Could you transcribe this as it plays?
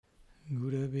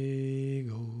Gurave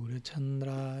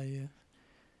Gaurachandraya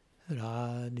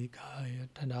Radhikaya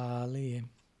Tadalaya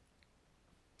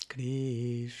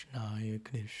Krishnaya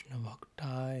Krishna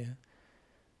Bhaktaya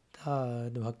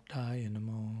Tad Bhaktaya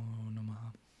Namo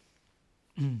Namaha.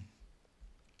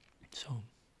 So,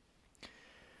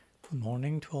 good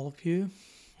morning to all of you.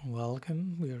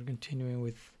 Welcome. We are continuing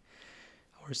with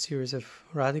our series of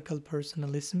Radical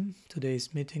Personalism. Today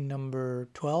is meeting number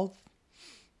 12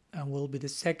 and will be the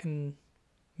second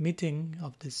meeting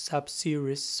of this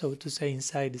sub-series, so to say,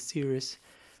 inside the series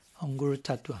on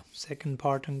GURU-TATTVA. Second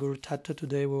part on GURU-TATTVA.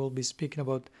 Today we will be speaking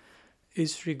about,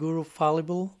 is Sri Guru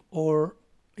fallible or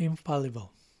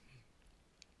infallible?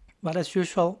 But as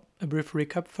usual, a brief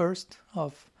recap first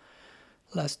of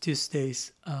last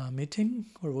Tuesday's meeting,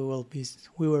 where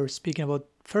we were speaking about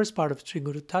first part of Sri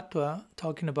Guru-TATTVA,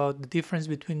 talking about the difference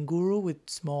between Guru with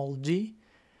small g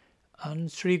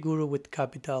and Sri Guru with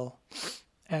capital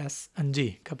S and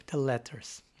G, capital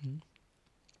letters.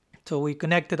 So we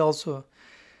connected also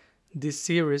this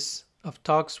series of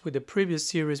talks with the previous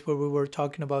series where we were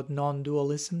talking about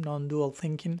non-dualism, non-dual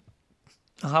thinking,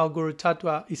 how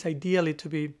GURU-TATTVA is ideally to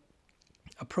be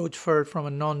approached first from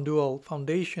a non-dual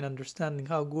foundation, understanding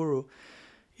how Guru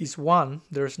is one.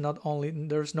 There's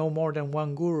no more than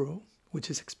one Guru, which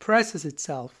expresses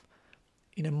itself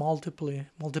in a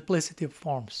multiplicity of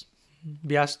forms.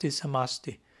 Vyasti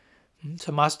Samasti.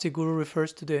 Samasti Guru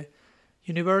refers to the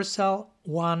universal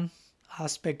one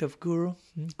aspect of Guru,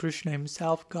 Krishna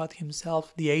himself, God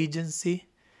himself, the agency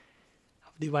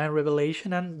of divine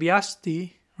revelation, and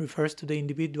Vyasti refers to the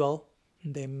individual,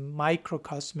 the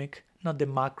microcosmic, not the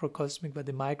macrocosmic, but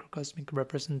the microcosmic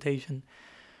representation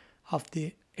of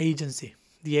the agency,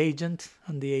 the agent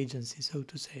and the agency, so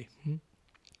to say.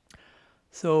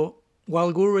 So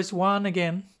while Guru is one,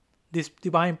 again, this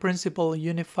divine principle,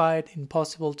 unified,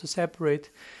 impossible to separate,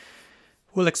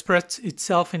 will express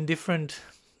itself in different,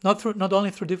 not only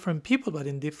through different people, but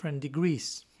in different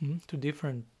degrees, to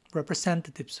different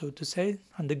representatives, so to say.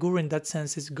 And the Guru in that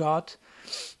sense is God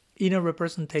in a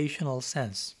representational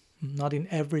sense, not in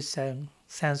every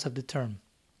sense of the term.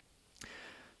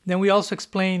 Then we also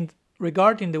explained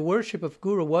regarding the worship of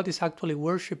Guru, what is actually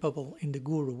worshipable in the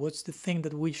Guru, what's the thing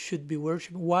that we should be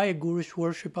worshiping, why a Guru is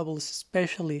worshipable, is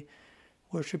especially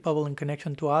worshipable in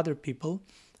connection to other people.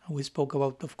 And we spoke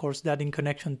about, of course, that in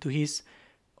connection to his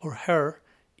or her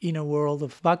inner world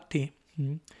of bhakti,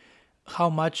 how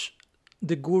much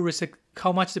the Guru is,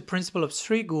 how much the principle of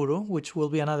Sri Guru, which will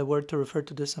be another word to refer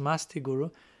to the Samasti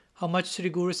Guru, how much Sri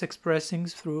Guru is expressing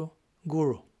through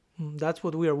Guru. That's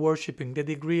what we are worshipping, the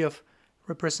degree of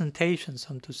representation,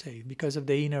 so to say, because of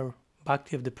the inner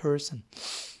bhakti of the person.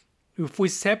 If we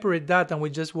separate that and we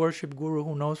just worship Guru,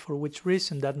 who knows for which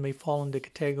reason, that may fall in the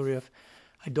category of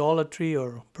idolatry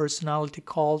or personality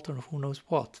cult or who knows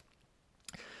what.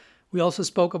 We also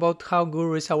spoke about how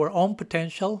Guru is our own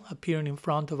potential appearing in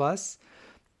front of us,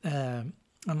 and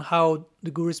how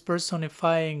the Guru is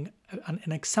personifying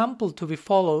an example to be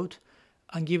followed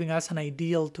and giving us an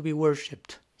ideal to be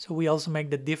worshipped. So we also make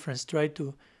the difference, try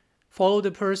to follow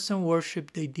the person,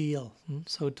 worship the ideal,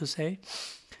 so to say.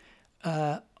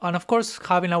 And of course,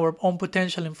 having our own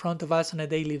potential in front of us on a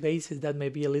daily basis, that may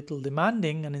be a little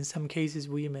demanding, and in some cases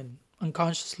we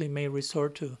unconsciously may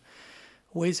resort to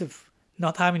ways of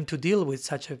not having to deal with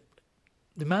such a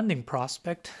demanding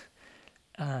prospect,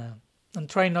 and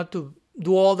try not to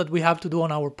do all that we have to do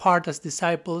on our part as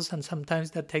disciples, and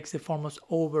sometimes that takes the form of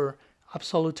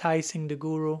over-absolutizing the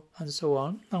Guru and so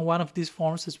on. And one of these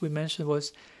forms, as we mentioned,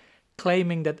 was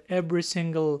claiming that every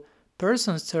single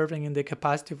person serving in the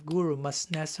capacity of Guru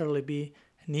must necessarily be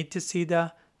a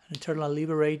Nityasiddha, an eternal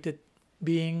liberated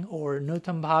being, or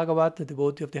Nutam Bhagavat, the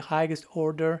devotee of the highest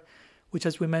order, which,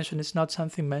 as we mentioned, is not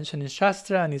something mentioned in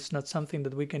Shastra, and it's not something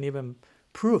that we can even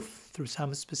prove through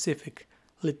some specific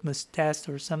litmus test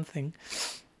or something.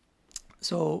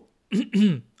 So,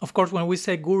 of course, when we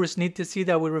say Guru is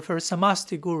Nityasiddha, we refer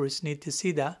Samasti Guru is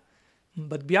Nityasiddha,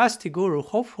 but Vyasti Guru,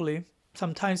 hopefully,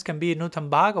 sometimes can be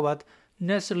Nutam Bhagavat.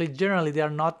 Necessarily, generally, they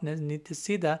are not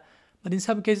Nityasiddha, but in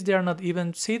some cases, they are not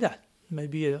even Siddha.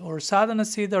 Maybe or sadhana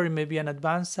Siddha, or maybe an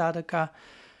advanced sadhaka.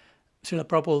 Srila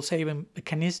Prabhupada will say even a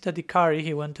Kanishta Dikari,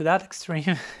 he went to that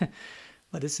extreme,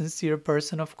 but a sincere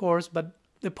person, of course. But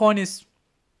the point is,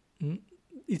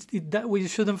 that we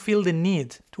shouldn't feel the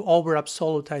need to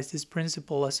over-absolutize this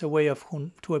principle as a way of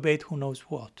to abate who knows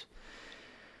what.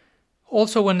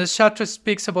 Also, when the Shastra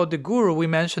speaks about the Guru, we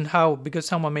mentioned how, because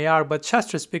someone may argue, but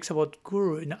Shastra speaks about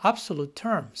Guru in absolute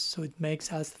terms. So it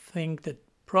makes us think that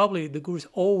probably the Guru is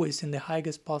always in the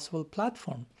highest possible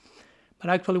platform. But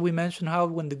actually we mentioned how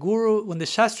when the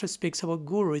Shastra speaks about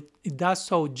Guru, it does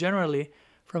so generally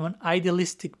from an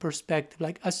idealistic perspective,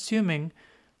 like assuming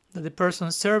that the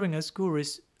person serving as Guru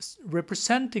is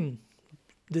representing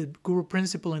the Guru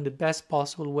principle in the best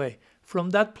possible way.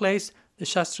 From that place, the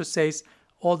Shastra says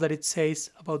all that it says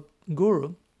about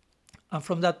Guru, and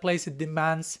from that place it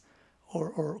demands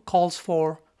or calls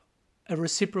for a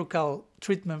reciprocal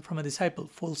treatment from a disciple,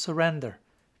 full surrender.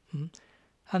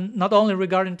 And not only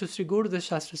regarding to Sri Guru, the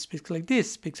Shastra speaks like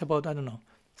this, speaks about,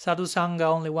 Sadhu Sangha,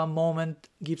 only one moment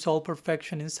gives all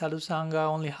perfection in Sadhu Sangha,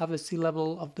 only half a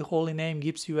syllable of the holy name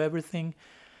gives you everything.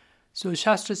 So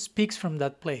Shastra speaks from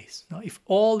that place. Now, if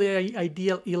all the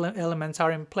ideal elements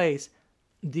are in place,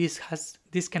 this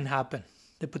can happen.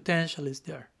 The potential is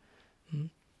there.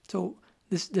 So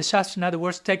the Shastra, in other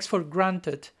words, takes for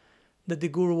granted that the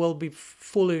Guru will be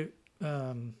fully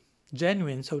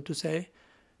genuine, so to say,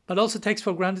 but also takes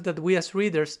for granted that we as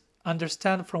readers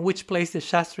understand from which place the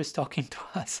Shastra is talking to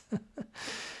us.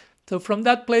 So from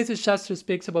that place the Shastra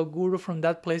speaks about Guru, from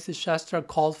that place the Shastra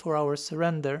calls for our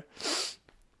surrender.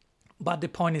 But the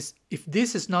point is, if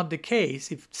this is not the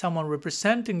case, if someone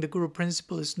representing the Guru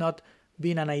principle is not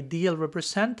being an ideal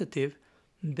representative,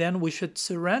 then we should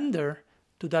surrender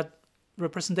to that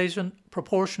representation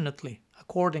proportionately,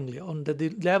 accordingly. On the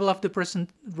level of the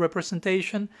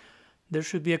representation, there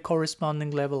should be a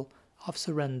corresponding level of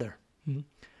surrender.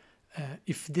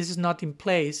 If this is not in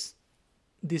place,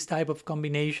 this type of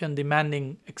combination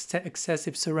demanding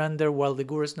excessive surrender while the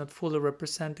Guru is not fully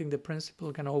representing the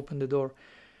principle can open the door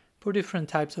for different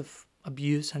types of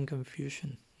abuse and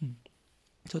confusion.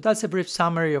 So that's a brief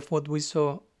summary of what we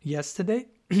saw yesterday.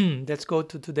 Let's go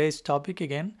to today's topic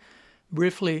again,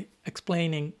 briefly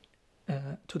explaining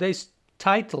today's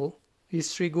title is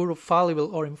Sri Guru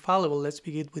Fallible or Infallible. Let's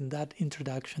begin with that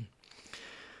introduction.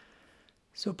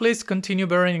 So please continue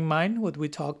bearing in mind what we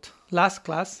talked last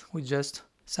class. We just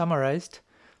summarized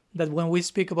that when we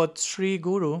speak about Sri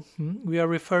Guru, we are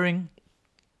referring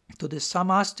to the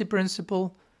Samasti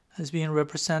principle as being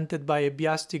represented by a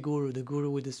Vyasti Guru, the Guru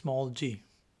with a small g.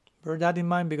 Bear that in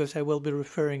mind because I will be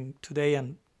referring today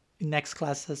and in next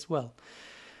class as well.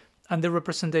 And the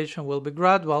representation will be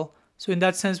gradual. So in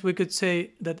that sense, we could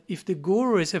say that if the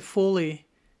Guru is a fully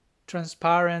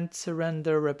transparent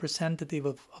surrender representative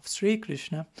of Sri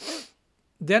Krishna,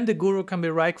 then the Guru can be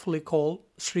rightfully called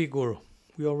Sri Guru.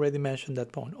 We already mentioned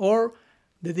that point. Or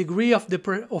the degree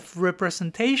of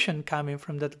representation coming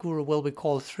from that Guru will be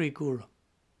called Sri Guru,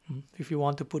 if you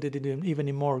want to put it even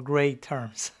in more gray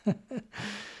terms.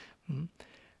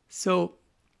 So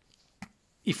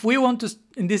if we want to,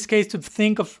 in this case, to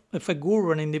think of a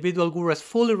Guru, an individual Guru, as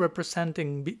fully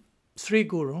representing Sri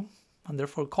Guru, and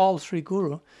therefore called Sri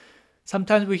Guru,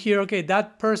 sometimes we hear, okay,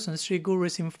 that person, Sri Guru,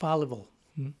 is infallible,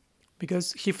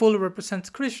 because he fully represents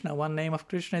Krishna. One name of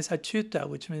Krishna is Achyuta,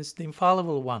 which means the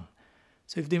infallible one.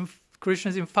 So if Krishna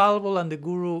is infallible and the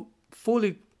Guru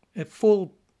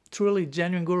truly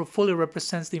genuine Guru fully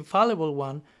represents the infallible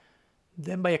one,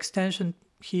 then by extension,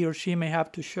 he or she may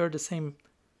have to share the same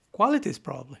qualities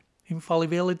probably.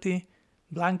 Infallibility,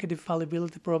 blanket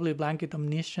infallibility, probably blanket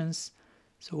omniscience.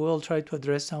 So we'll try to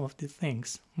address some of these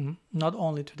things, not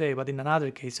only today, but in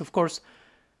another case. Of course,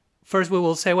 first we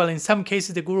will say, well, in some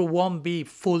cases the Guru won't be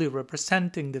fully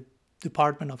representing the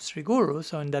department of Sri Guru.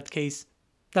 So in that case,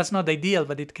 that's not ideal,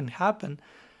 but it can happen.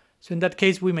 So in that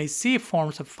case, we may see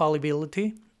forms of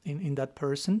fallibility in that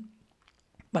person.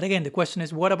 But again, the question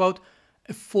is, what about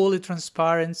a fully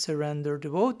transparent surrender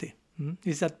devotee?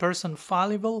 Is that person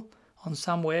fallible on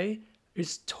some way?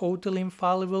 Is totally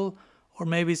infallible? Or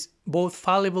maybe it's both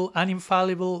fallible and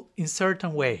infallible in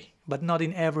certain way, but not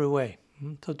in every way.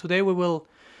 So today we will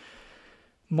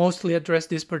mostly address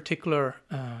this particular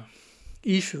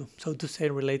issue, so to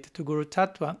say, related to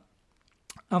Guru-TATTVA.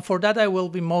 And for that I will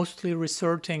be mostly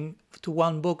resorting to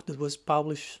one book that was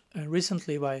published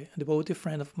recently by a devotee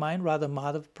friend of mine, Radha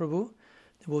Madhav Prabhu,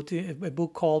 a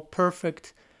book called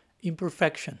Perfect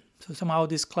Imperfection. So somehow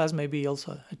this class may be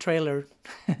also a trailer,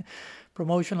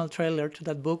 promotional trailer to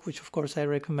that book, which of course I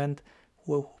recommend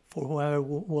for whoever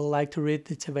would like to read.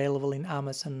 It's available in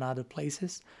Amazon and other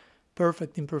places.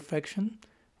 Perfect Imperfection,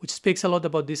 which speaks a lot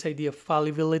about this idea of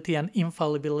fallibility and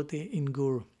infallibility in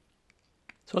Guru.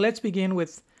 So let's begin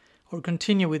with, or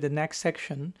continue with the next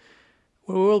section,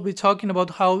 where we will be talking about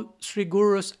how Sri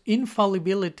Guru's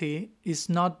infallibility is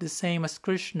not the same as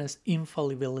Krishna's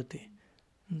infallibility.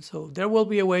 And so there will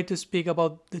be a way to speak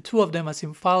about the two of them as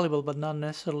infallible, but not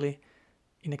necessarily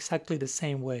in exactly the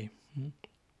same way.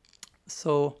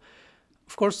 So,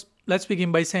 of course, let's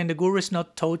begin by saying the Guru is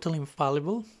not totally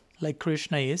infallible, like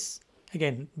Krishna is.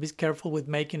 Again, be careful with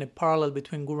making a parallel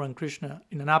between Guru and Krishna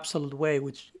in an absolute way,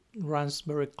 which runs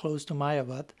very close to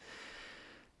Mayavad.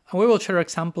 And we will share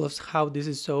examples of how this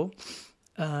is so.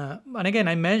 And again,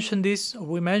 we mention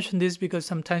this because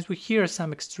sometimes we hear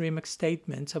some extreme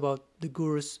statements about the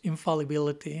Guru's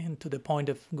infallibility, and to the point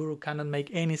of Guru cannot make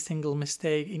any single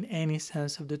mistake in any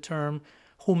sense of the term.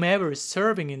 Whomever is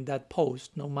serving in that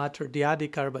post, no matter the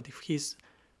adhikar, but if he's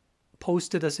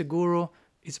posted as a Guru,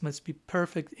 it must be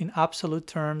perfect in absolute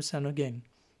terms. And again,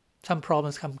 some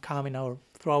problems can come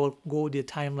through our Gaudiya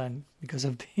timeline because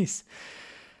of this.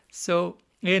 So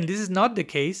again, this is not the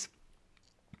case.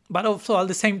 But also at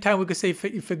the same time, we could say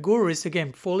if a Guru is,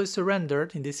 again, fully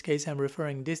surrendered, in this case I'm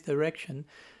referring this direction,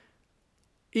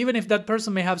 even if that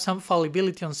person may have some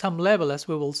fallibility on some level, as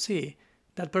we will see,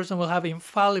 that person will have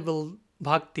infallible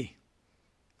bhakti,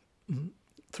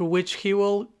 through which he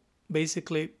will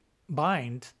basically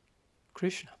bind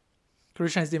Krishna.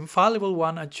 Krishna is the infallible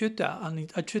one, Achyuta, and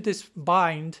Achyuta is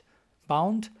bound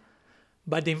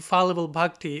by the infallible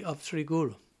bhakti of Sri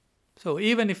Guru. So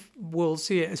even if we'll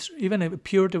see, even a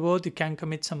pure devotee can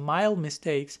commit some mild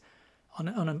mistakes, on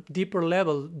a deeper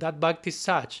level, that bhakti is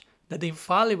such that the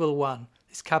infallible one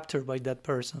is captured by that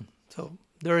person. So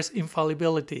there is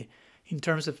infallibility in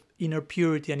terms of inner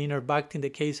purity and inner bhakti in the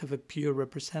case of a pure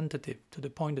representative, to the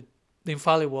point that the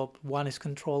infallible one is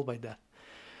controlled by that.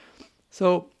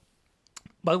 So,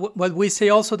 but what we say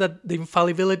also, that the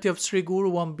infallibility of Sri Guru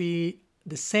won't be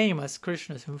the same as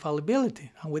Krishna's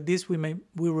infallibility. And with this we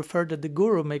refer that the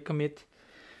Guru may commit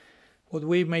what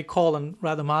we may call, and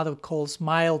Radha Madhav calls,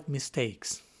 mild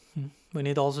mistakes. We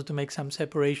need also to make some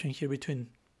separation here between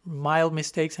mild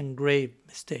mistakes and grave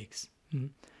mistakes.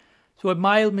 So a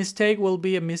mild mistake will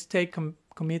be a mistake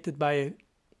committed by a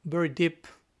very deep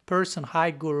person,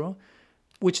 high Guru,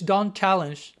 which don't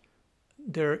challenge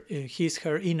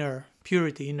her inner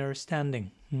purity, inner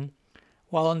standing.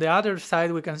 While on the other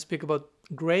side, we can speak about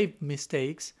grave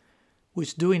mistakes,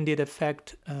 which do indeed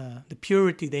affect the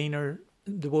purity, the inner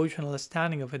devotional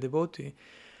standing of a devotee,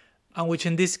 and which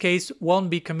in this case won't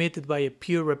be committed by a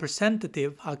pure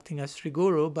representative acting as Sri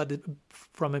Guru, but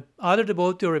from another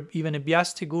devotee or even a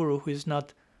Vyasti Guru who is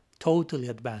not totally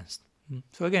advanced.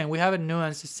 So again, we have a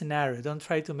nuanced scenario. Don't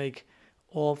try to make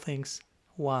all things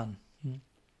one.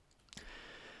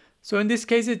 So in this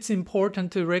case, it's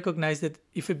important to recognize that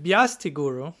if a Vyasti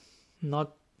Guru,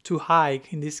 not too high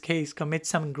in this case, commits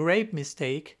some grave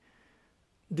mistake,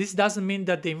 this doesn't mean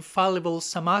that the infallible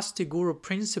Samasti Guru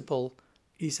principle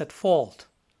is at fault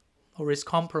or is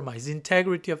compromised. The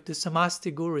integrity of the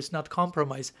Samasti Guru is not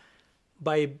compromised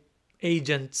by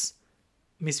agent's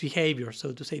misbehavior,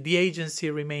 so to say. The agency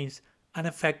remains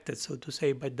unaffected, so to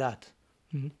say, by that.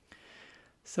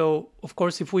 So, of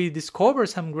course, if we discover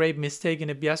some grave mistake in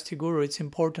a Vyasti Guru, it's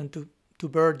important to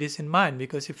bear this in mind,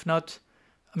 because if not,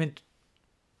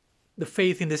 the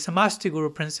faith in the Samasti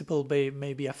Guru principle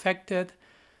may be affected.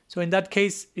 So in that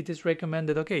case, it is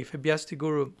recommended, if a Vyasti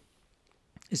Guru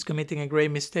is committing a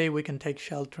grave mistake, we can take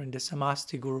shelter in the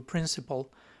Samasti Guru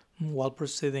principle while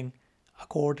proceeding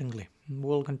accordingly.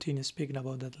 We'll continue speaking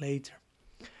about that later.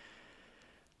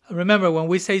 Remember, when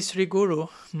we say Sri Guru,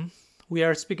 we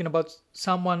are speaking about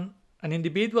an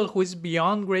individual who is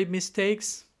beyond grave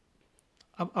mistakes.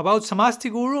 About Samasti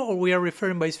Guru, or we are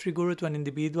referring by Sri Guru to an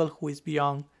individual who is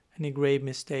beyond any grave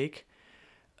mistake.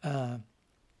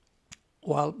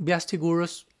 While Vyasti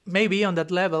Gurus may be on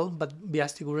that level, but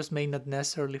Vyasti Gurus may not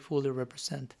necessarily fully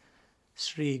represent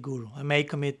Sri Guru and may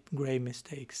commit grave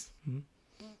mistakes.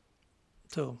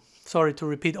 So, sorry to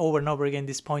repeat over and over again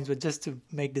these points, but just to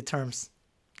make the terms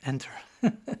enter.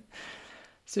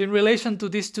 So in relation to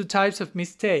these two types of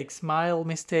mistakes, mild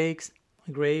mistakes,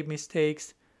 grave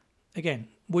mistakes, again,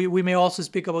 we may also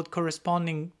speak about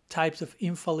corresponding types of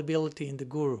infallibility in the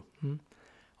Guru. On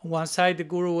one side, the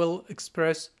Guru will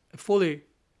express a fully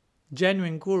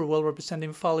genuine Guru will represent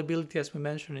infallibility, as we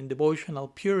mentioned, in devotional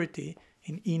purity,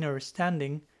 in inner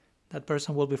standing. That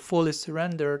person will be fully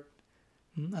surrendered,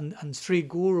 and Sri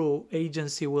Guru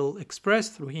agency will express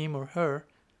through him or her.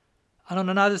 And on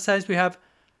another side, we have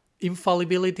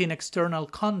infallibility in external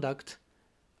conduct,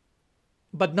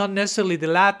 but not necessarily the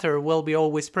latter will be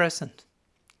always present,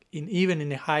 even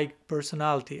in a high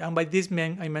personality. And by this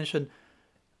I mentioned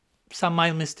some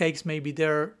mild mistakes may be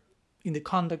there in the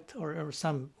conduct or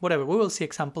some, whatever. We will see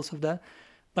examples of that.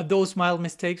 But those mild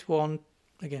mistakes won't,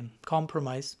 again,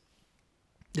 compromise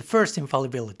the first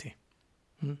infallibility,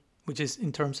 which is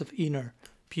in terms of inner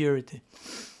purity.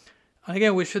 And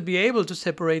again, we should be able to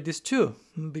separate these two,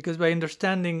 because by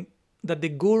understanding that the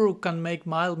Guru can make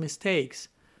mild mistakes,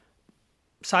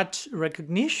 such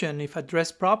recognition, if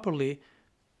addressed properly,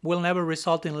 will never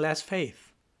result in less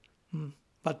faith.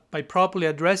 But by properly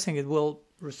addressing it will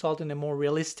result in a more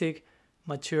realistic,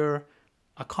 mature,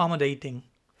 accommodating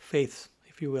faith,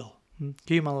 if you will,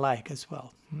 human-like as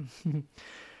well.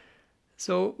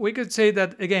 So we could say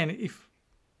that, again,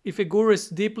 if a guru is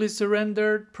deeply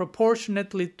surrendered,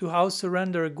 proportionately to how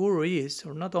surrendered a guru is,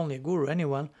 or not only a guru,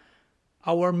 anyone,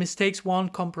 our mistakes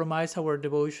won't compromise our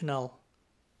devotional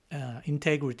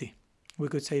integrity. We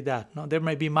could say that. Now, there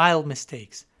may be mild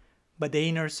mistakes, but the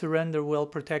inner surrender will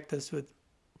protect us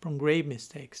from grave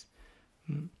mistakes.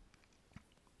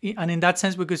 And in that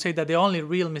sense, we could say that the only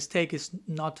real mistake is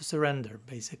not to surrender,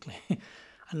 basically,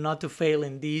 and not to fail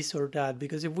in this or that.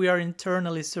 Because if we are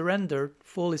internally surrendered,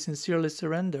 fully, sincerely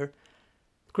surrendered,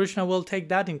 Krishna will take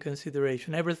that in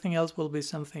consideration. Everything else will be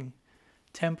something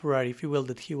temporary, if you will,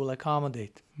 that he will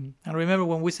accommodate. And remember,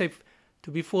 when we say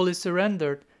to be fully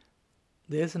surrendered,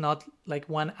 this is not like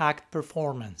one act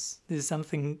performance. This is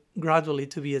something gradually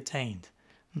to be attained.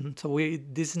 So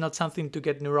this is not something to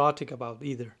get neurotic about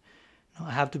either. No,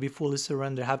 I have to be fully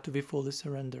surrendered.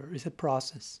 It's a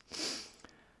process.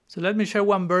 So let me share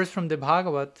one verse from the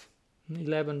Bhagavad,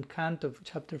 11th canto,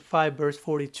 chapter 5, verse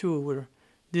 42, where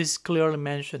this is clearly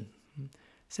mentioned.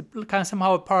 It's kind of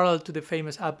somehow a parallel to the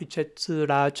famous Apichet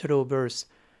Suduracharo verse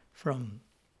from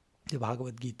the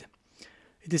Bhagavad Gita.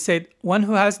 It is said, one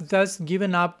who has thus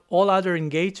given up all other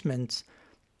engagements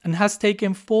and has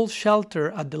taken full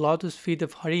shelter at the lotus feet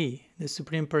of Hari, the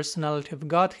Supreme Personality of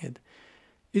Godhead,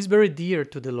 is very dear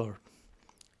to the Lord.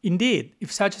 Indeed,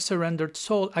 if such a surrendered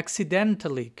soul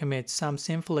accidentally commits some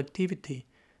sinful activity,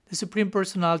 the Supreme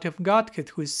Personality of Godhead,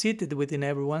 who is seated within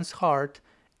everyone's heart,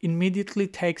 immediately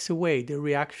takes away the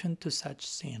reaction to such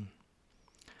sin.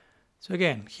 So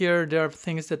again, here there are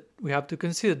things that we have to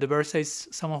consider. The verse says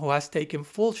someone who has taken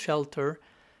full shelter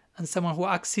and someone who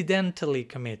accidentally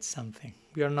commits something.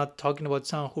 We are not talking about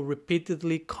someone who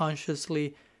repeatedly,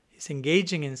 consciously is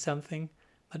engaging in something,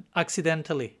 but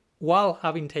accidentally, while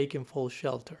having taken full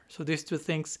shelter. So these two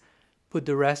things put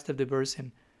the rest of the verse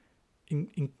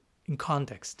in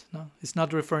context. No? It's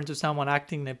not referring to someone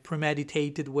acting in a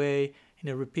premeditated way, in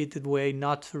a repeated way,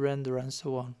 not surrender, and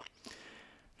so on.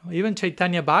 Even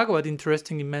Chaitanya Bhagavat,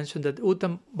 interestingly, mentioned that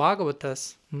Uttam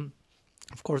Bhagavatas,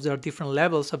 of course there are different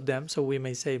levels of them, so we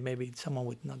may say maybe someone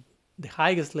with not the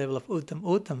highest level of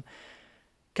Uttam,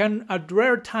 can at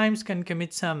rare times can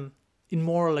commit some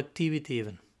immoral activity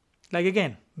even. Like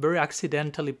again, very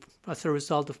accidentally as a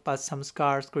result of past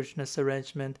samskars, Krishna's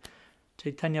arrangement.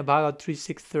 Chaitanya Bhagavat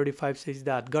 3.6.35 says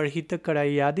that, Garhita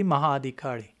Karayadi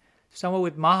Mahadikari. Someone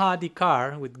with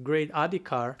Mahadikar, with great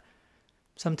adhikar,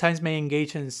 sometimes may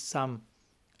engage in some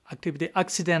activity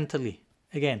accidentally.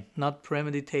 Again, not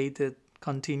premeditated,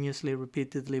 continuously,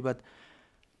 repeatedly, but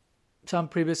some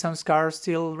previous samskars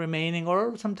still remaining,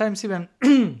 or sometimes even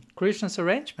Krishna's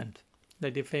arrangement,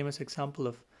 like the famous example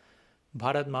of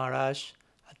Bharat Maharaj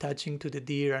attaching to the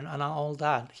deer and all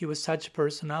that. He was such a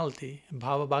personality,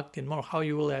 Bhava Bhakti and more, how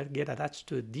you will get attached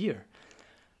to a deer.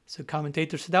 So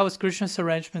commentators, so that was Krishna's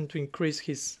arrangement to increase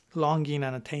his longing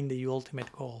and attain the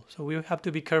ultimate goal. So we have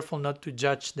to be careful not to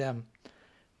judge them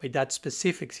by that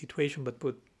specific situation, but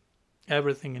put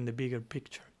everything in the bigger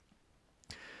picture.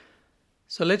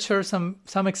 So let's share some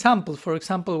examples. For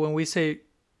example, when we say,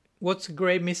 what's a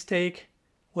grave mistake?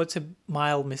 What's a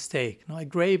mild mistake? A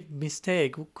grave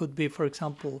mistake could be, for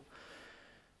example,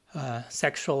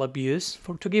 sexual abuse.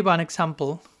 To give an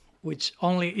example, which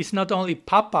is not only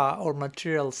papa or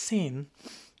material sin,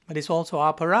 but it's also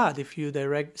aparad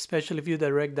especially if you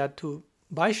direct that to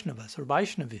Vaishnavas or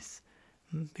Vaishnavis.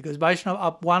 Because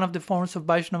one of the forms of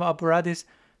Vaishnava aparad is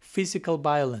physical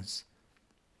violence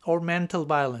or mental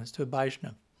violence to a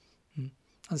Vaishnava.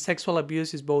 And sexual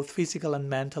abuse is both physical and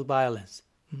mental violence.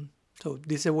 So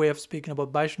this is a way of speaking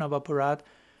about Vaishnava aparad,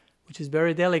 which is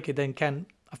very delicate and can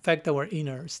affect our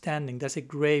inner standing. That's a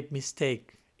grave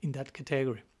mistake in that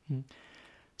category.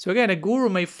 So again, a guru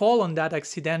may fall on that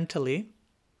accidentally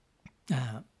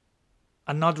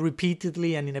and not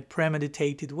repeatedly and in a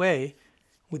premeditated way.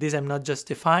 With this, I'm not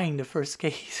justifying the first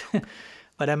case,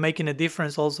 but I'm making a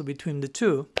difference also between the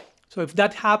two. So if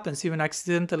that happens, even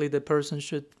accidentally, the person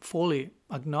should fully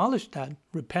acknowledge that,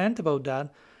 repent about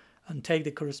that, and take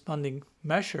the corresponding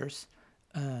measures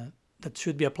that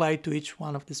should be applied to each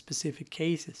one of the specific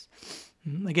cases.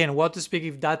 Again, what to speak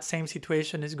if that same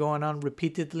situation is going on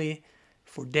repeatedly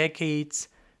for decades,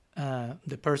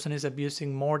 the person is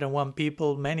abusing more than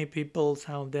many people,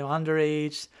 some of them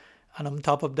underage, and on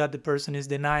top of that, the person is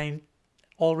denying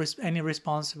any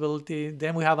responsibility.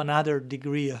 Then we have another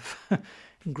degree of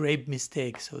grave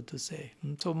mistake, so to say.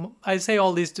 So I say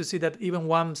all this to see that even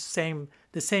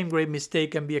the same grave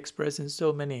mistake can be expressed in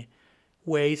so many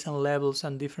ways and levels,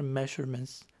 and different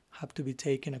measurements have to be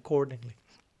taken accordingly.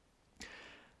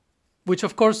 Which,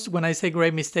 of course, when I say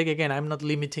grave mistake, again, I'm not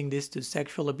limiting this to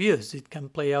sexual abuse. It can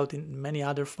play out in many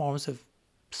other forms of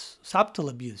subtle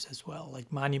abuse as well,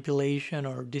 like manipulation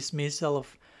or dismissal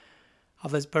of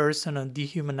this person, and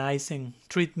dehumanizing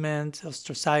treatment,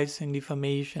 ostracizing,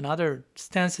 defamation, other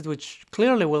stances which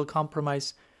clearly will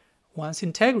compromise one's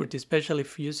integrity, especially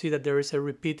if you see that there is a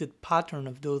repeated pattern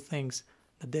of those things,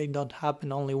 that they don't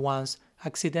happen only once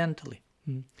accidentally.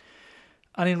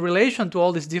 And in relation to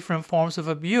all these different forms of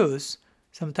abuse,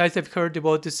 sometimes I've heard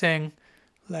devotees saying,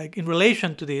 like, in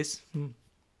relation to this,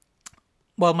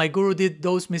 well, my guru did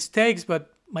those mistakes,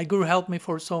 but my guru helped me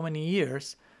for so many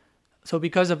years. So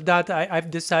because of that,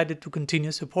 I've decided to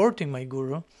continue supporting my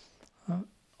guru,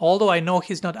 although I know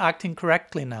he's not acting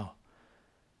correctly now.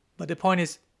 But the point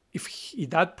is, if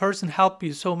that person helped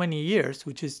you so many years,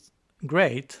 which is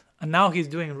great, and now he's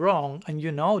doing wrong, and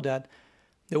you know that,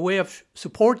 the way of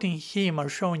supporting him or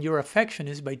showing your affection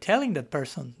is by telling that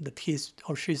person that he's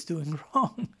or she's doing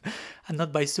wrong, and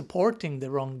not by supporting the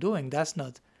wrongdoing. That's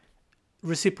not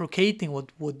reciprocating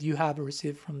what you have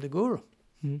received from the guru.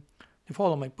 You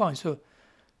follow my point? So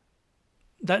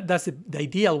that's the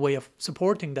ideal way of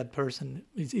supporting that person.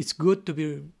 It's good to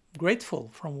be grateful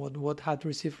from what had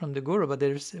received from the guru, but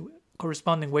there's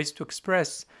corresponding ways to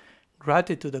express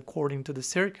gratitude according to the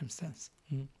circumstance.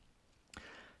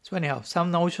 So anyhow,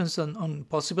 some notions on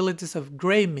possibilities of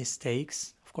grave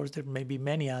mistakes. Of course, there may be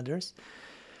many others.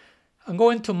 I'm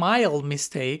going to mild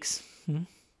mistakes.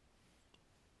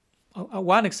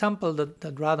 One example that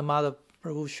Radhamada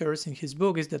Prabhu shares in his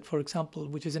book is that, for example,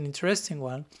 which is an interesting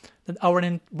one, that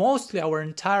mostly our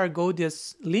entire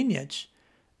Gaudiya lineage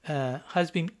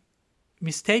has been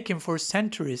mistaken for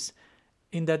centuries,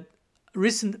 in that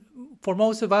for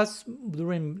most of us,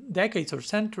 during decades or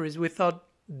centuries, we thought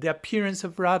the appearance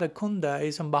of Radha Kunda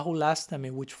is on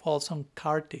Bahulastami, which falls on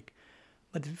Kartik.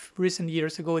 But recent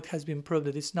years ago, it has been proved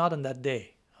that it's not on that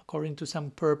day. According to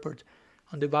some purport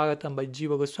on the Bhagavatam by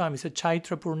Jiva Goswami, it's a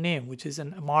Chaitra Purnim, which is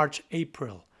in March,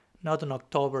 April, not in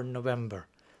October, November.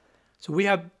 So we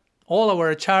have all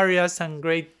our acharyas and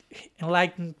great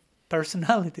enlightened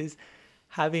personalities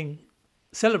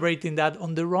celebrating that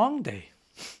on the wrong day.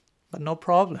 But no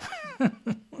problem.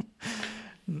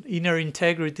 Inner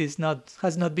integrity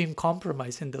has not been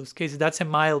compromised in those cases. That's a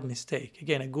mild mistake.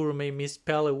 Again, a guru may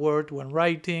misspell a word when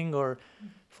writing, or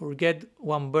forget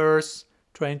one verse,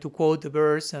 trying to quote the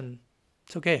verse, and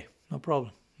it's okay, no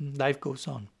problem. Life goes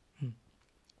on.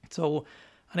 So,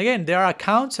 and again, there are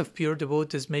accounts of pure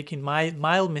devotees making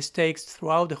mild mistakes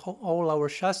throughout all our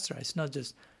Shastra. It's not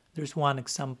just, there's one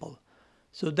example.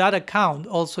 So that account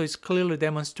also is clearly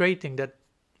demonstrating that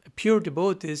a pure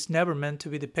devotee is never meant to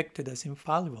be depicted as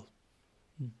infallible,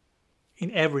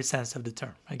 in every sense of the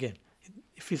term. Again,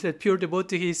 if you said pure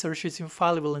devotee, he is or she is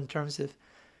infallible in terms of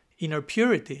inner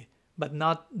purity, but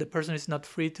the person is not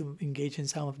free to engage in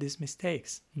some of these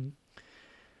mistakes.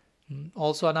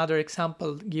 Also, another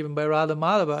example given by Radha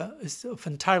Madhava is of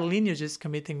entire lineages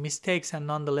committing mistakes and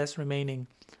nonetheless remaining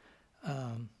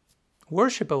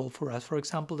worshipable for us. For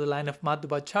example, the line of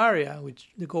Madhvacharya, which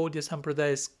the Gaudiya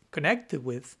Sampradaya is connected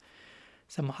with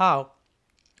somehow,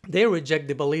 they reject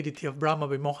the validity of Brahma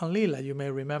Vimohan Lila. You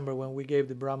may remember when we gave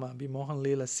the Brahma Vimohan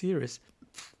Lila series.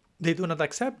 They do not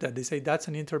accept that. They say that's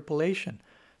an interpolation.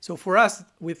 So for us,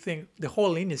 we think the whole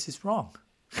lineage is wrong.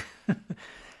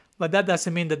 But that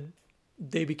doesn't mean that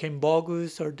they became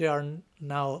bogus or they are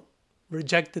now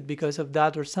rejected because of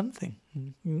that or something.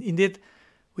 Indeed,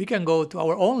 we can go to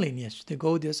our own lineage, the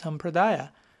Gaudiya Sampradaya,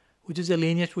 which is a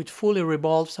lineage which fully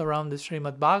revolves around the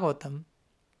Srimad Bhagavatam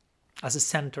as a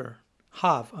center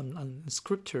hub on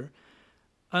scripture.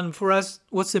 And for us,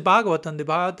 what's the Bhagavatam? The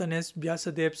Bhagavatam is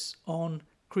Vyasadev's own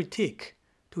critique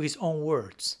to his own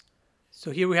words.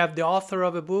 So here we have the author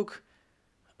of a book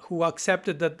who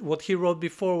accepted that what he wrote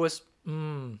before was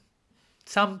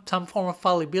some form of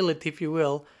fallibility, if you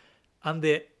will, and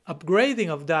the upgrading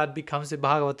of that becomes the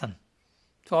Bhagavatam.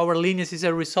 So our lineage is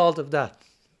a result of that,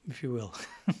 if you will.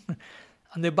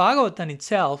 And the Bhagavatam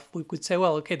itself, we could say,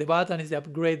 well, okay, the Bhagavatam is the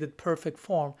upgraded perfect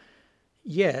form.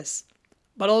 Yes,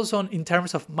 but also in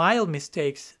terms of mild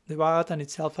mistakes, the Bhagavatam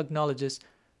itself acknowledges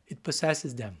it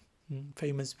possesses them.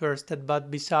 Famous verse, that bad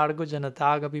visargo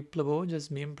janataga viplavo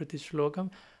jasmim pratishlokam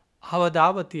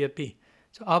avadavati api.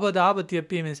 So avadavati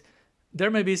api means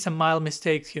there may be some mild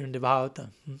mistakes here in the Bhagavatam,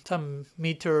 some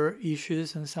meter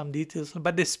issues and some details,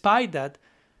 but despite that,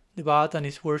 the Bhagavatam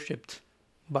is worshipped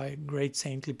by great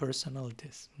saintly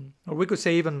personalities. Or we could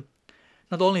say even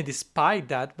not only despite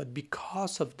that, but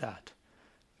because of that.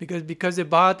 Because the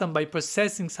Bhagavatam, by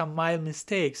possessing some mild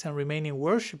mistakes and remaining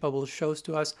worshipable, shows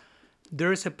to us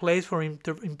there is a place for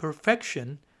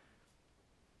imperfection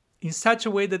in such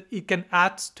a way that it can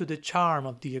add to the charm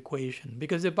of the equation.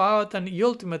 Because the Bhagavatam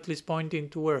ultimately is pointing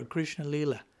to where? Krishna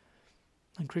Lila.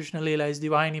 And Krishna Lila is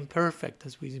divine imperfect,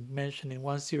 as we mentioned in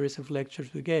one series of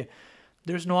lectures we gave.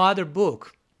 There's no other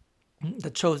book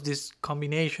that shows this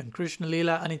combination, Krishna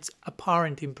Lila and its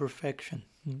apparent imperfection.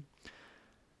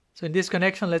 So in this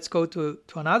connection, let's go to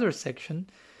another section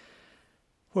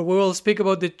where we will speak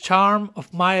about the charm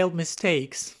of mild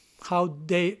mistakes, how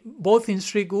they, both in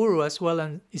Sri Guru as well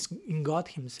as in God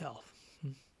himself.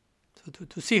 So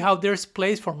to see how there's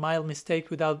place for mild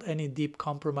mistakes without any deep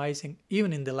compromising,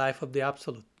 even in the life of the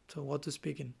Absolute. So what to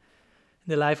speak in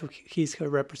the life of her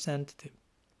representative.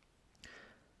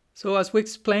 So as we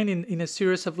explained in a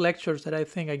series of lectures that I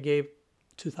think I gave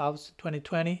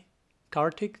 2020,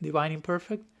 Kartik, Divine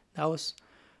Imperfect, that was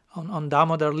on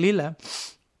Damodar Lila.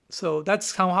 So that's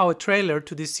somehow a trailer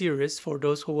to this series for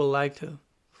those who would like to,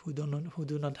 who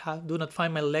do not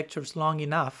find my lectures long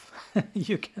enough.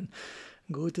 You can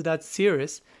go to that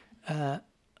series,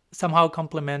 somehow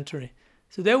complementary.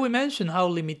 So there we mentioned how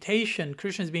limitation,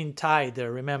 Krishna is being tied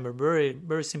there, remember, very,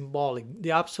 very symbolic.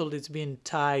 The Absolute is being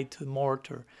tied to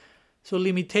mortar. So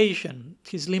limitation,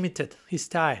 he's limited, he's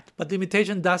tied. But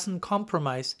limitation doesn't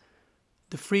compromise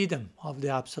the freedom of the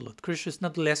Absolute. Krishna is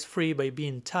not less free by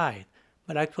being tied,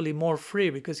 but actually more free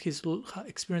because he's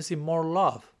experiencing more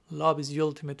love. Love is the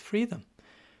ultimate freedom.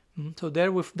 So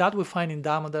that we find in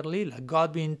Damodar Lila,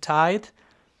 God being tied,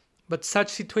 but such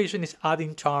situation is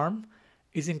adding charm,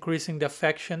 is increasing the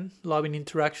affection, loving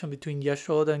interaction between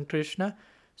Yashoda and Krishna.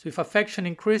 So if affection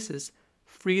increases,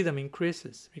 freedom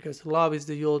increases, because love is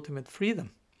the ultimate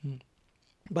freedom.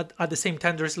 But at the same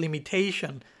time, there's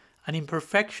limitation and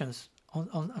imperfections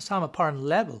on some apparent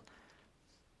level.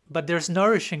 But there's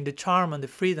nourishing the charm and the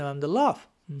freedom and the love.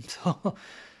 So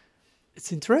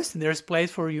it's interesting. There's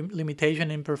place for limitation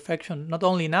and imperfection, not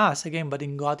only in us, again, but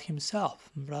in God himself.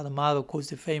 Brother Madhav quotes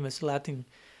the famous Latin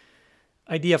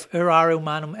idea of errare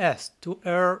humanum est. To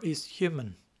err is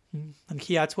human. And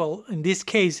he adds, well, in this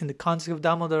case, in the context of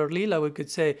Damodar Lila, we could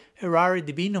say errare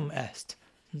divinum est.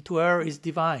 And to err is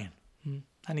divine.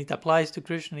 And it applies to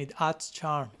Krishna, it adds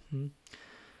charm.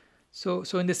 So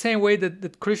in the same way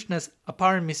that Krishna's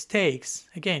apparent mistakes,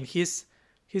 again, he's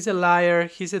a liar,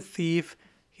 he's a thief,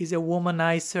 he's a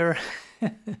womanizer,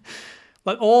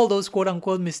 but all those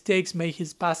quote-unquote mistakes make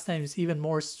his pastimes even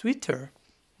more sweeter.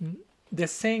 The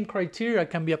same criteria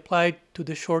can be applied to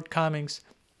the shortcomings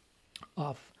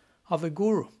of a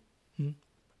guru.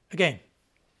 Again,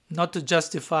 not to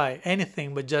justify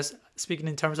anything, but just speaking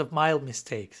in terms of mild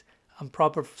mistakes and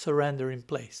proper surrender in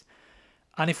place.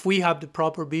 And if we have the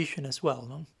proper vision as well,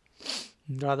 no?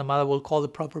 Radha Madhava will call the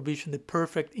proper vision the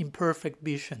perfect, imperfect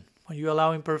vision. When you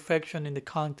allow imperfection in the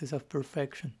context of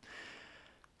perfection.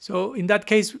 So in that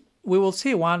case, we will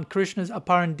see one, Krishna's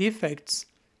apparent defects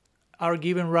are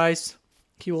given rise,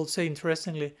 he will say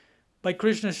interestingly, by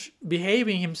Krishna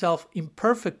behaving himself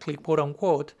imperfectly, quote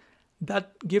unquote,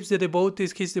 that gives his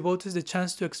devotees the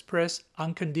chance to express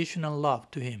unconditional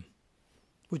love to him.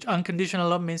 Which unconditional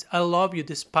love means, I love you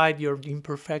despite your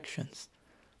imperfections.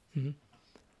 And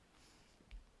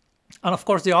of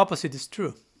course, the opposite is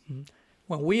true.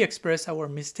 When we express our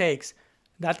mistakes,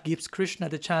 that gives Krishna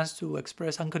the chance to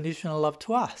express unconditional love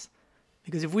to us.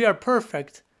 Because if we are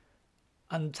perfect,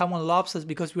 and someone loves us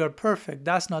because we are perfect,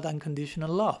 that's not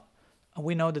unconditional love. And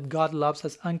we know that God loves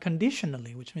us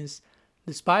unconditionally, which means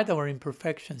despite our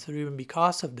imperfections, or even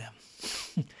because of them.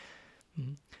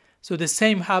 So the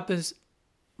same happens.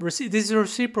 This is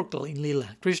reciprocal in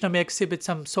Lila. Krishna may exhibit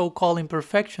some so-called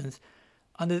imperfections,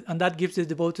 and that gives the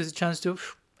devotees a chance to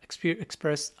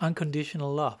express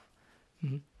unconditional love.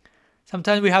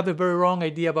 Sometimes we have a very wrong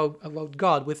idea about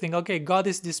God. We think, okay, God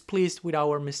is displeased with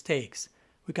our mistakes.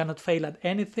 We cannot fail at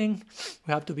anything.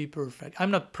 We have to be perfect.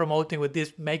 I'm not promoting with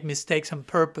this, make mistakes on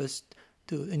purpose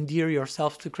to endear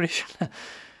yourself to Krishna.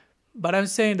 But I'm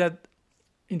saying that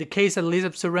in the case at least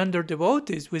of surrendered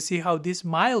devotees, we see how these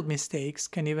mild mistakes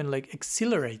can even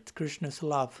accelerate Krishna's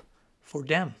love for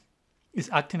them. It's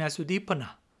acting as udipana,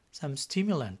 some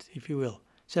stimulant, if you will.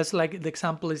 Just like the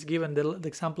example is given, the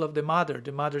example of the mother.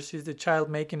 The mother sees the child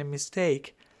making a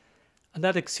mistake, and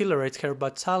that accelerates her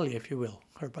vatsalya, if you will.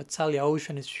 Her vatsalya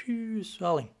ocean is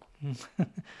swelling,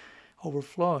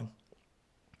 overflowing.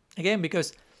 Again,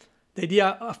 because the idea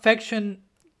of affection,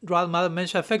 Radha Madhava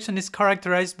mentioned, affection is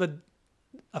characterized, but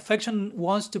affection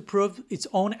wants to prove its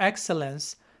own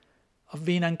excellence of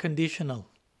being unconditional.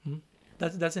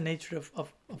 That's the nature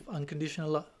of unconditional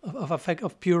love,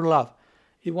 of pure love.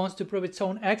 It wants to prove its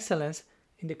own excellence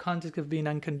in the context of being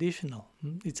unconditional.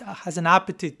 It has an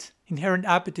inherent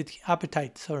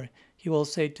appetite, he will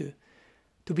say, to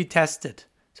be tested.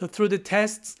 So through the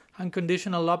tests,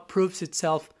 unconditional love proves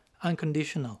itself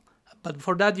unconditional. But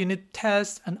for that, you need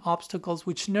tests and obstacles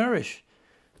which nourish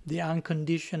the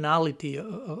unconditionality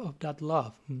of that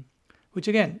love. Which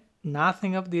again,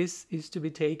 nothing of this is to be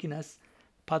taken as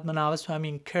Padmanabha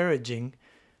encouraging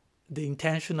the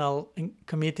intentional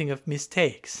committing of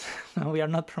mistakes. We are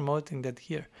not promoting that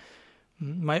here.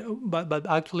 But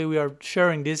actually we are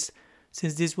sharing this,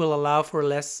 since this will allow for a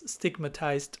less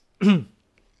stigmatized,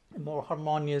 more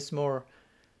harmonious, more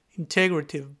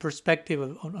integrative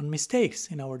perspective on mistakes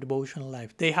in our devotional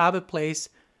life. They have a place,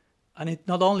 and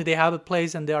not only they have a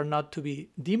place and they are not to be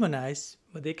demonized,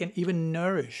 but they can even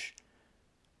nourish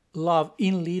love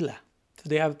in Lila. So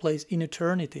they have a place in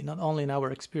eternity, not only in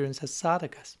our experience as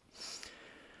sadhakas.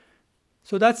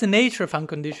 So that's the nature of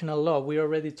unconditional love. We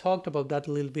already talked about that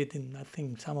a little bit in, I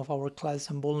think, some of our classes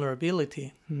on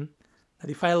vulnerability. That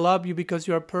if I love you because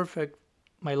you are perfect,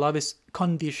 my love is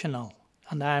conditional.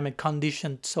 And I am a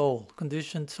conditioned soul.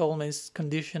 Conditioned soul means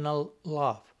conditional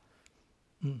love.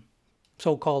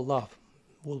 So-called love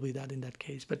will be that in that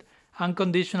case. But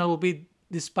unconditional will be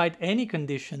despite any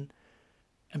condition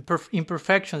and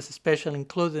imperfections, especially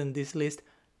included in this list,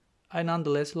 I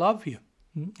nonetheless love you.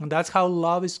 And that's how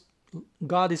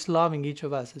God is loving each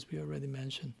of us, as we already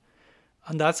mentioned.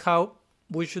 And that's how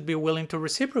we should be willing to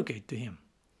reciprocate to Him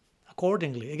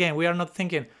accordingly. Again, we are not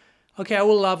thinking, okay, I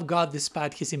will love God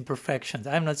despite His imperfections.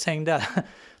 I'm not saying that.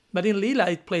 But in Leela,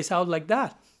 it plays out like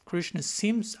that. Krishna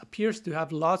appears to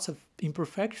have lots of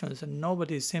imperfections, and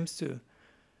nobody seems to...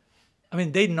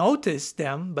 they notice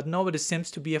them, but nobody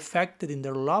seems to be affected in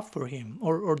their love for Him.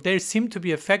 Or they seem to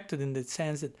be affected in the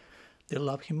sense that they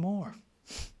love Him more.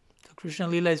 So Krishna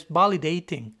Leela is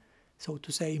validating, so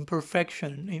to say,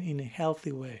 imperfection in a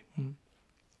healthy way.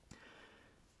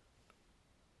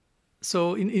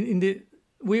 So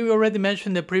we already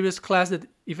mentioned in the previous class that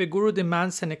if a guru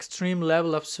demands an extreme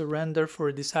level of surrender for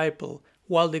a disciple,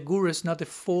 while the guru is not a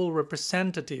full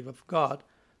representative of God,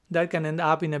 that can end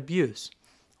up in abuse.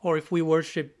 Or if we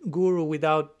worship guru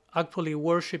without actually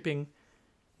worshipping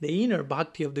the inner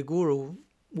bhakti of the guru,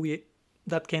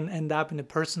 that can end up in a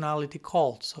personality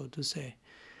cult, so to say.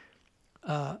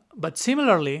 But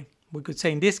similarly, we could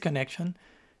say in this connection,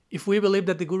 if we believe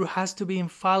that the guru has to be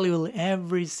infallible in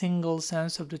every single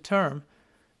sense of the term,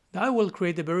 that will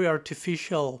create a very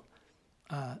artificial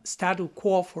status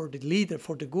quo for the leader,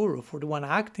 for the guru, for the one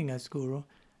acting as guru,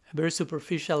 a very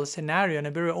superficial scenario and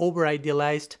a very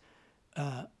over-idealized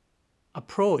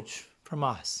approach from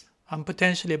us, and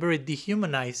potentially a very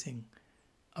dehumanizing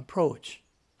approach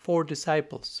for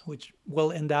disciples, which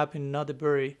will end up in not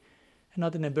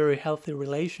in a very healthy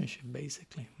relationship,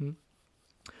 basically.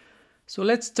 So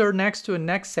let's turn next to a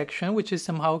next section, which is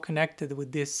somehow connected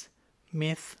with this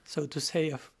myth, so to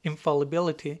say, of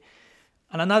infallibility,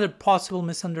 and another possible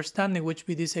misunderstanding which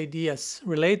be these ideas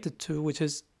related to, which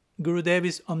is Gurudev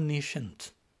is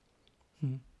omniscient.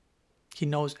 He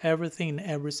knows everything in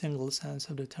every single sense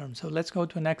of the term. So let's go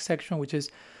to the next section, which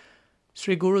is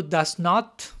Sri Guru does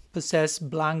not possess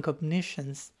blank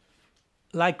omniscience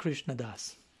like Krishna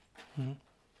does.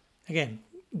 Again,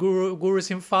 Guru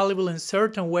is infallible in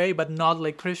certain way, but not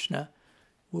like Krishna.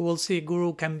 We will see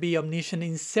Guru can be omniscient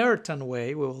in certain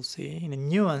way, we will see, in a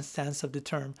nuanced sense of the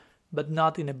term, but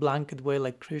not in a blanket way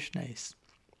like Krishna is.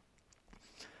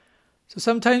 So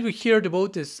sometimes we hear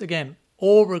devotees, again,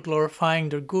 over-glorifying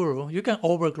their Guru. You can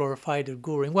over-glorify their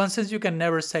Guru. In one sense, you can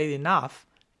never say enough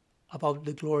about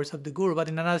the glories of the Guru, but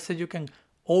in another sense, you can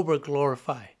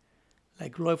over-glorify.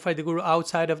 Like glorify the Guru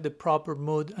outside of the proper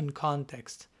mood and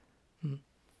context.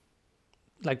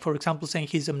 Like, for example, saying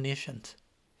he's omniscient.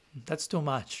 That's too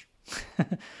much.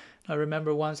 I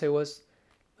remember once I was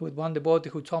with one devotee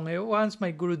who told me, once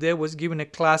my Gurudev was giving a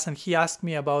class and he asked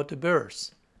me about a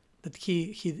verse that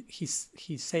he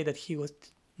said that he was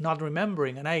not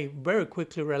remembering, and I very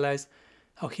quickly realized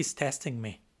how he's testing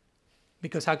me,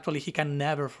 because actually he can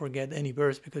never forget any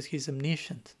verse because he's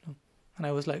omniscient. And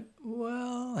I was like,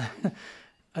 well,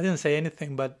 I didn't say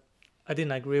anything, but I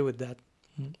didn't agree with that.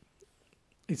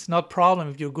 It's not a problem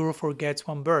if your Guru forgets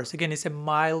one verse. Again, it's a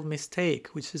mild mistake,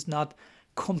 which is not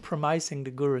compromising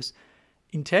the Guru's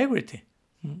integrity.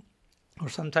 Or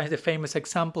sometimes the famous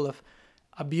example of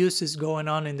abuses going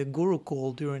on in the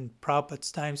Gurukul during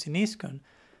Prabhupada's times in ISKCON.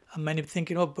 And many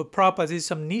thinking, but Prabhupada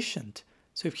is omniscient.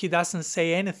 So if he doesn't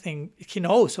say anything, he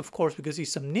knows, of course, because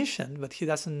he's omniscient, but he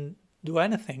doesn't do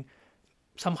anything.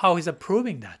 somehow he's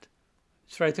approving that.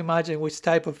 Try to imagine which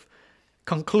type of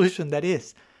conclusion that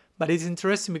is. But it's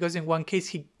interesting because in one case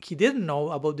he didn't know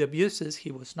about the abuses,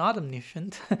 he was not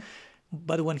omniscient,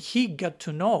 but when he got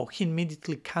to know, he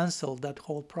immediately canceled that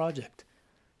whole project.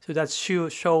 So that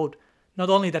showed not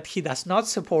only that he does not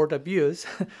support abuse,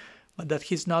 but that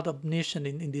he's not omniscient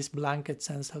in this blanket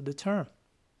sense of the term.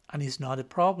 And it's not a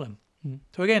problem.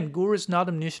 So again, Guru is not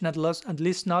omniscient, at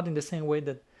least not in the same way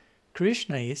that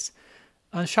Krishna is.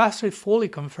 And Shastra is fully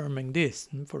confirming this.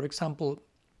 For example,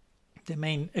 the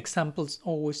main examples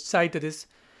always cited is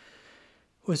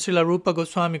when Srila Rupa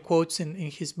Goswami quotes in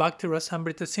his Bhakti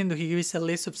Rasamrita Sindhu, he gives a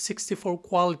list of 64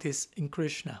 qualities in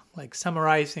Krishna, like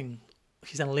summarizing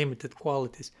his unlimited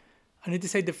qualities. And it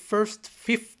is said the first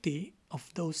 50 of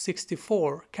those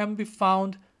 64 can be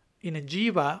found in a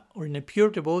jiva or in a pure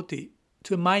devotee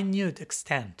to a minute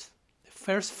extent. The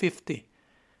first 50.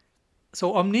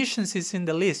 So omniscience is in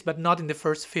the list, but not in the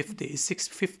first 50. It's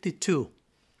 652.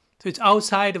 So it's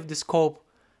outside of the scope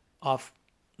of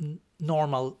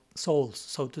normal souls,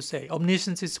 so to say.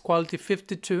 Omniscience is quality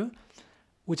 52,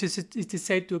 which is it is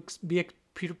said to be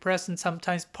present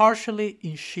sometimes partially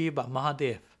in Shiva,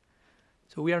 Mahadev.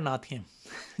 So we are not him,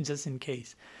 just in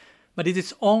case. But it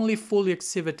is only fully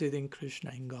exhibited in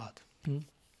Krishna, in God. And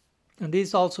this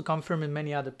is also confirmed in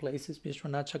many other places.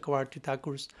 Vishwanath Chakravarti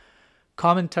Thakur's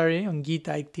commentary on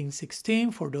Gita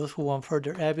 18:16, for those who want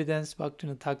further evidence,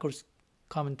 Bhaktivinoda Thakur's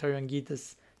commentary on Gita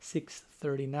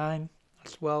 6:39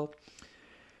 as well.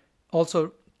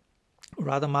 Also,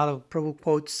 Radha Madhav Prabhu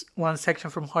quotes one section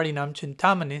from Harinam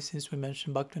Chintamani, since we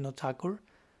mentioned Bhaktivinoda Thakur,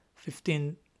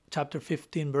 chapter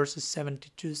 15, verses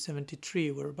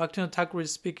 72-73, where Bhaktivinoda Thakur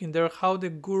is speaking there how the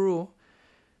Guru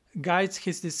guides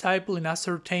his disciple in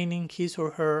ascertaining his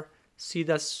or her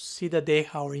Siddha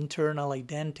Deha, or internal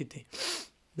identity.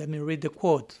 Let me read the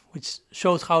quote, which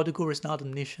shows how the Guru is not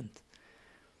omniscient.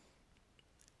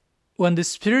 When the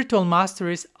spiritual master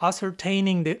is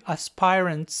ascertaining the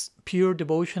aspirant's pure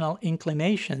devotional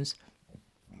inclinations,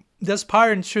 the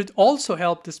aspirant should also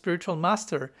help the spiritual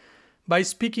master by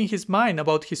speaking his mind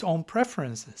about his own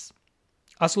preferences.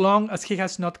 As long as he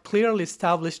has not clearly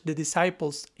established the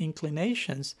disciple's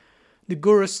inclinations, the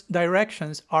Guru's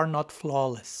directions are not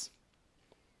flawless.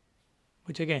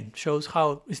 Which again shows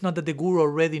how it's not that the Guru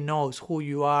already knows who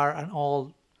you are and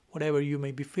all, whatever you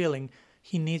may be feeling.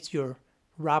 He needs your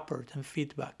rapport and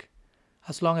feedback.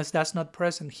 As long as that's not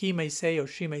present, he may say or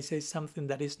she may say something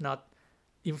that is not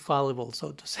infallible,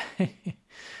 so to say.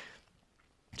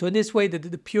 So in this way,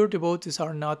 the pure devotees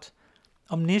are not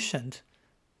omniscient,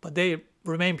 but they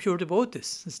remain pure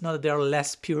devotees. It's not that they are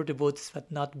less pure devotees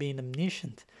but not being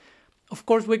omniscient. Of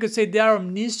course, we could say they are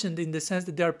omniscient in the sense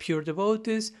that they are pure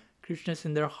devotees, Krishna is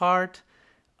in their heart,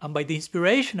 and by the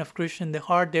inspiration of Krishna in the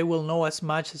heart, they will know as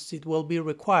much as it will be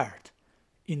required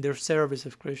in their service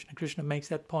of Krishna. Krishna makes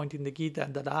that point in the Gita,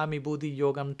 Dadami Buddhi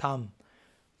Yogam Tam.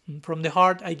 From the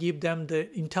heart, I give them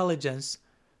the intelligence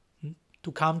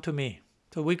to come to me.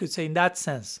 So we could say in that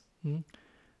sense,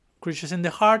 Krishna is in the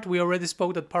heart. We already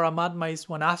spoke that Paramatma is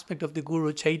one aspect of the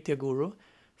Guru, Chaitya Guru.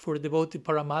 For the devotee,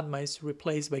 Paramatma is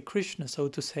replaced by Krishna, so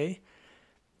to say,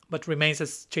 but remains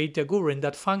as Chaitya Guru in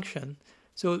that function.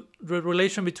 So the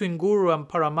relation between Guru and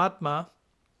Paramatma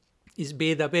is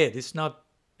Veda Ved. It's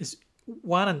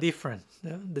one and different.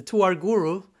 The two are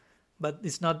Guru, but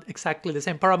it's not exactly the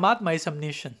same. Paramatma is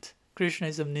omniscient. Krishna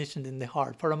is omniscient in the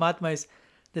heart. Paramatma is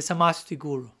the Samasti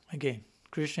Guru. Again,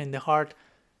 Krishna in the heart,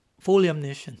 fully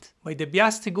omniscient. By the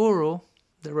Vyasti Guru,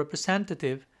 the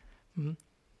representative,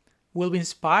 will be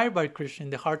inspired by Krishna in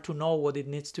the heart to know what it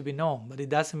needs to be known. But it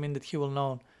doesn't mean that he will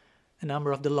know the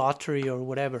number of the lottery or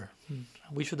whatever.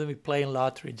 We shouldn't be playing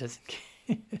lottery just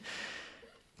in case.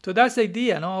 So that's the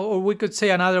idea, no? Or we could say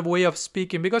another way of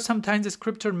speaking, because sometimes the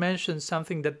scripture mentions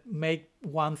something that make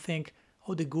one think,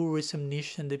 oh, the Guru is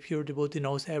omniscient, the pure devotee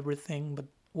knows everything. But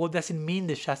what does it mean,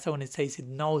 the Shastra, when it says it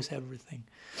knows everything?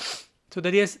 So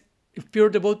that is, if pure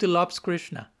devotee loves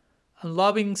Krishna, and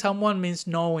loving someone means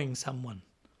knowing someone.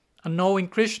 And knowing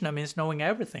Krishna means knowing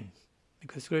everything,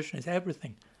 because Krishna is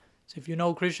everything. So if you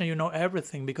know Krishna, you know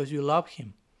everything because you love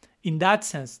him. In that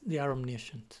sense, they are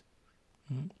omniscient.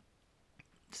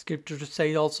 Scriptures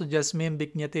say also, Jasmin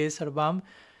Bhiknyate Sarvam,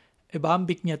 Ebam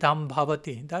Bhiknyatam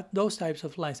Bhavati. Those types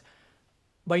of lines.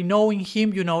 By knowing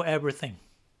him, you know everything.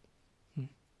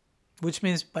 Which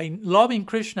means by loving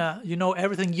Krishna, you know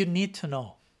everything you need to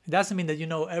know. It doesn't mean that you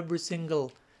know every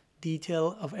single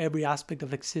detail of every aspect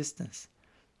of existence.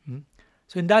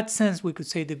 So in that sense, we could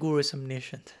say the Guru is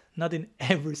omniscient. Not in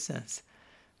every sense.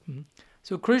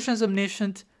 So Krishna is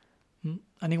omniscient,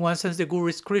 And in one sense, the Guru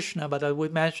is Krishna, but as we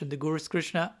mentioned, the Guru is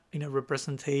Krishna in a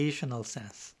representational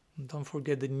sense. Don't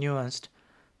forget the nuanced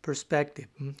perspective.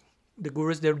 The Guru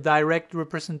is the direct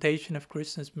representation of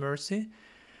Krishna's mercy.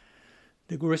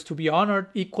 The Guru is to be honored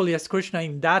equally as Krishna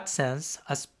in that sense,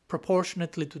 as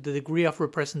proportionately to the degree of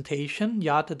representation,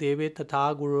 Yata Devi,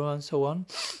 Tata Guru, and so on.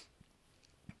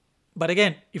 But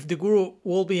again, if the Guru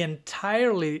will be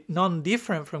entirely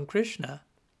non-different from Krishna,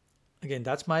 again,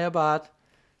 that's Mayavad.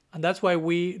 And that's why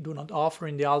we do not offer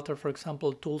in the altar, for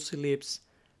example, tulsi leaves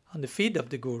on the feet of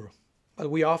the Guru,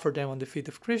 but we offer them on the feet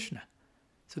of Krishna.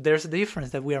 So there's a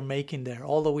difference that we are making there,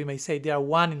 although we may say they are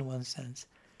one in one sense.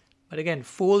 But again,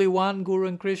 fully one, Guru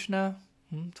and Krishna,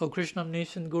 so Krishna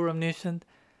omniscient, Guru omniscient,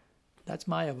 that's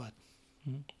Mayavad.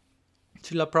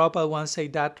 Srila Prabhupada once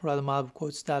said that, Radha Madhav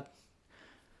quotes that,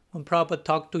 when Prabhupada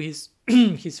talked to his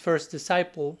his first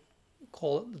disciple,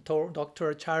 called Dr.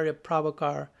 Acharya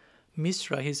Prabhakar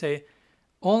Mishra, he said,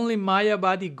 only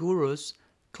Mayavadi gurus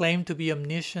claim to be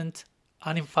omniscient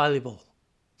and infallible.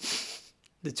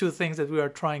 The two things that we are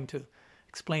trying to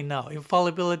explain now,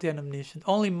 infallibility and omniscience.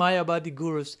 Only Mayavadi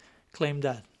gurus claim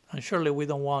that. And surely we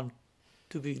don't want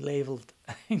to be labeled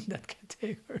in that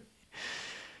category.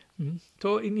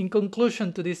 So in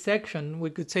conclusion to this section, we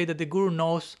could say that the Guru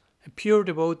knows a pure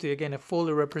devotee, again, a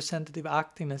fully representative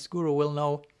acting as Guru, will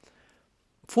know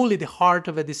fully the heart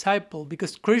of a disciple,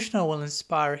 because Krishna will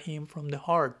inspire him from the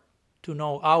heart to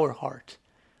know our heart.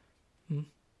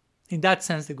 In that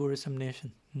sense, the Guru is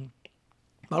omniscient.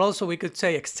 But also we could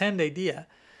say, extend the idea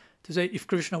to say, if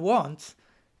Krishna wants,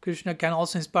 Krishna can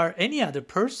also inspire any other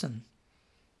person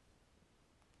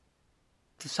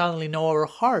to suddenly know our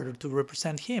heart or to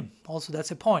represent him. Also, that's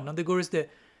a point. Now, the Guru is the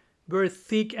very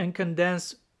thick and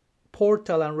condensed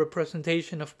portal and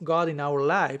representation of God in our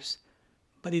lives,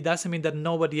 but it doesn't mean that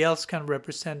nobody else can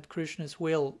represent Krishna's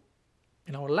will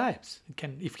in our lives. It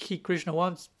can, if Krishna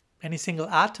wants, any single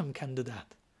atom can do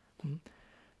that.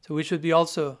 So we should be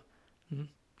also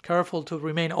careful to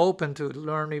remain open to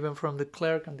learn even from the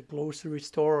clerk and the grocery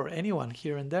store or anyone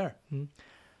here and there.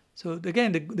 So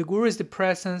again, the Guru is the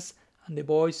presence and the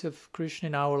voice of Krishna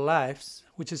in our lives,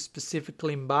 which is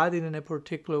specifically embodied in a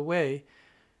particular way,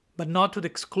 but not to the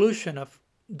exclusion of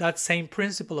that same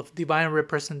principle of divine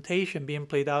representation being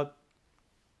played out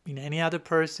in any other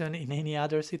person, in any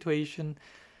other situation.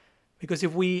 Because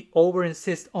if we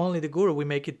over-insist only the Guru, we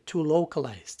make it too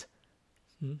localized.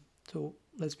 So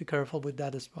let's be careful with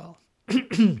that as well.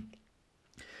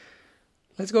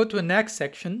 Let's go to the next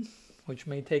section, which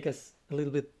may take us a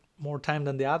little bit more time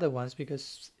than the other ones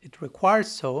because it requires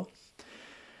so.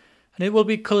 And it will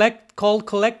be called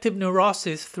collective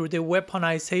neurosis through the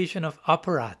weaponization of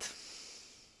aparat.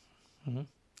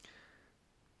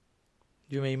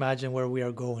 You may imagine where we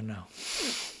are going now.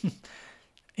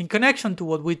 In connection to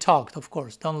what we talked, of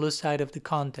course, don't lose sight of the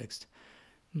context.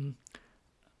 And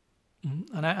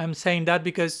I'm saying that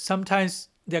because sometimes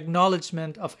the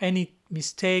acknowledgement of any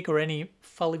mistake or any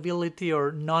fallibility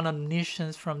or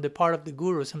non-omniscience from the part of the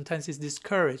Guru sometimes is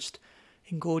discouraged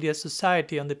in Gaudiya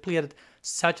society on the plea that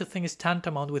such a thing is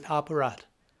tantamount with aparat.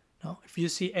 No? If you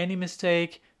see any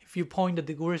mistake, if you point that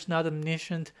the Guru is not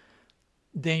omniscient,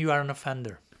 then you are an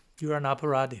offender. You are an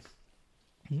aparadi.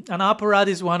 An aparad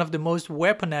is one of the most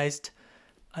weaponized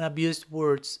and abused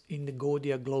words in the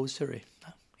Gaudiya glossary,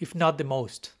 if not the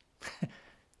most.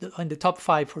 In the top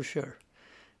 5 for sure.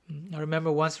 I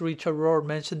remember once Richard Rohr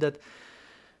mentioned that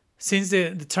since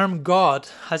the term God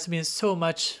has been so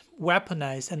much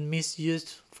weaponized and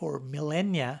misused for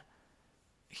millennia,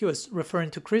 he was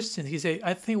referring to Christians. He said,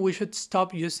 I think we should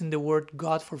stop using the word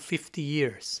God for 50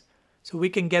 years so we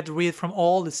can get rid from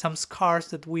all the samskars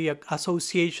that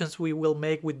associations we will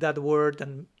make with that word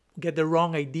and get the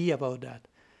wrong idea about that.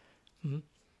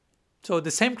 So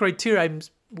the same criteria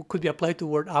could be applied to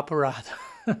the word aparat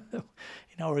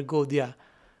in our Gaudiya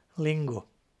lingo.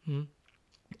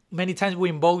 Many times we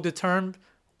invoke the term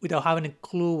without having a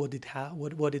clue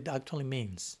what it actually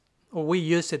means, or we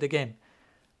use it again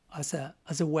as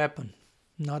a weapon,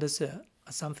 not as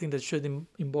something that should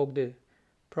invoke the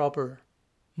proper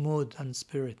mood and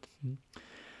spirit.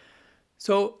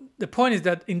 So the point is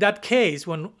that in that case,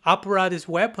 when aparat is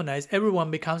weaponized,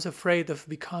 everyone becomes afraid of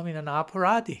becoming an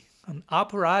aparadi. An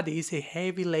aparadi is a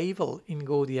heavy label in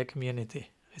Gaudiya community.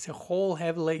 It's a whole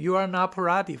heavy label. You are an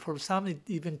aparadi. For some, it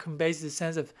even conveys the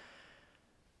sense of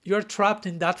you're trapped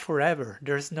in that forever.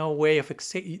 There's no way of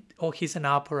he's an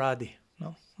aparadi.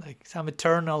 No, like some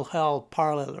eternal hell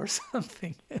parallel or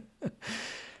something.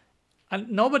 And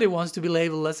nobody wants to be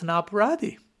labeled as an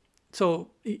aparadi.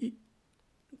 So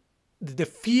the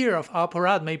fear of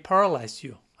aparat may paralyze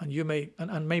you, and you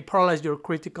may paralyze your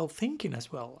critical thinking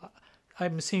as well.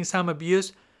 I'm seeing some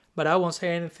abuse, but I won't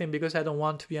say anything because I don't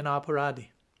want to be an aparadi.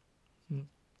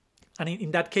 And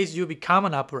in that case, you become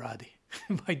an aparadi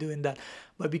by doing that,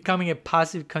 by becoming a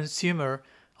passive consumer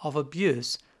of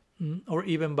abuse, or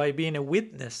even by being a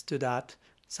witness to that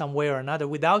some way or another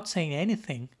without saying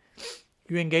anything.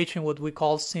 You engage in what we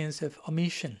call sins of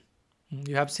omission.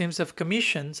 You have sins of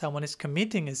commission. Someone is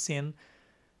committing a sin,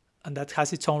 and that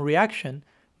has its own reaction,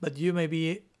 but you may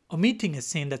be omitting a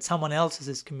sin that someone else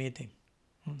is committing.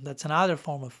 That's another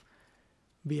form of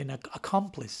being an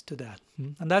accomplice to that.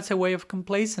 And that's a way of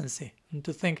complacency, and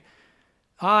to think,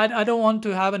 I don't want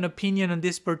to have an opinion on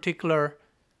this particular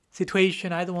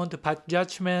situation. I don't want to pass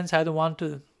judgments. I don't want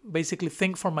to basically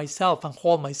think for myself and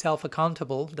hold myself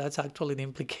accountable. That's actually the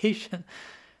implication.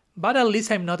 But at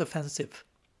least I'm not offensive,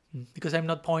 because I'm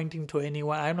not pointing to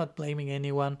anyone. I'm not blaming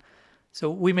anyone. So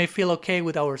we may feel okay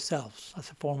with ourselves as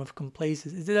a form of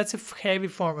complacency. That's a heavy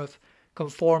form of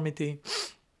conformity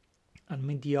and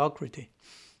mediocrity.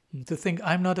 To think,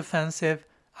 I'm not offensive,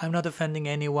 I'm not offending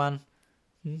anyone.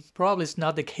 Probably it's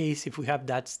not the case if we have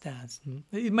that stance.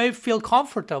 It may feel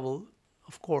comfortable,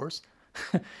 of course,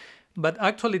 but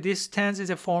actually this stance is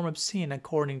a form of sin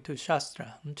according to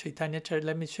Shastra.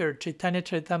 Let me share Chaitanya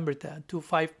Charitamrita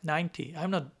 2590.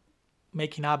 I'm not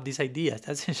making up these ideas,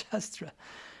 that's in Shastra.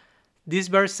 This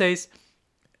verse says,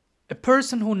 a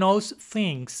person who knows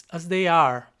things as they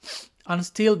are and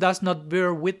still does not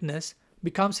bear witness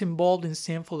becomes involved in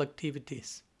sinful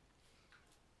activities.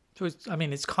 So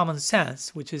it's common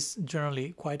sense, which is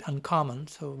generally quite uncommon.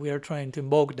 So we are trying to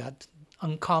invoke that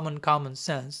uncommon common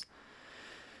sense.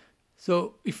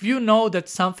 So if you know that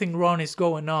something wrong is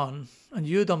going on and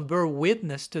you don't bear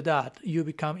witness to that, you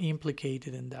become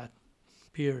implicated in that.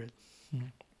 Period.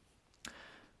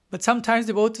 But sometimes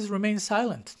devotees remain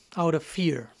silent out of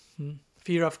fear.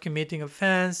 Fear of committing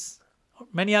offense,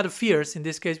 many other fears. In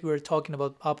this case, we were talking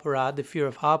about aparad, the fear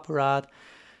of aparad.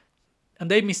 And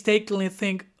they mistakenly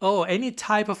think, any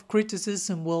type of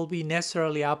criticism will be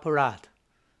necessarily aparad.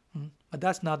 But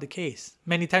that's not the case.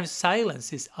 Many times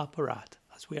silence is aparad,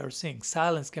 as we are seeing.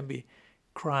 Silence can be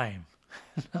crime.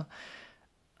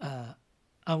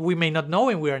 And we may not know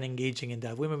when we are engaging in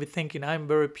that. We may be thinking, I'm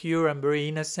very pure, I'm very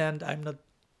innocent, I'm not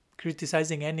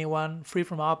criticizing anyone, free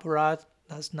from aparad.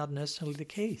 That's not necessarily the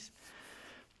case.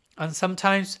 And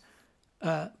sometimes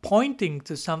pointing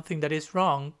to something that is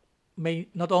wrong may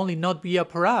not only not be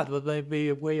aparad, but may be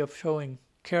a way of showing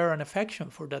care and affection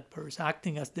for that person,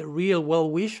 acting as the real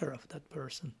well-wisher of that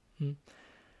person.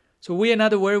 So we, in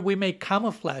other words, we may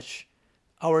camouflage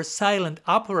our silent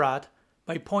aparad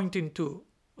by pointing to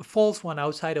a false one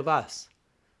outside of us.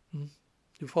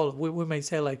 You follow? We may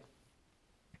say like,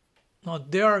 no,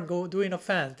 they are doing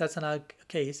offense. That's another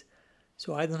case.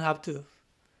 So I don't have to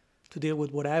deal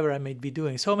with whatever I may be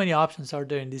doing. So many options are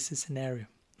there in this scenario.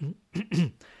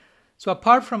 So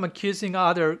apart from accusing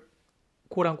other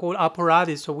quote-unquote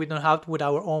aparadis, so we don't have with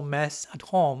our own mess at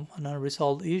home and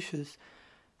unresolved issues,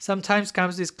 sometimes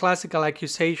comes this classical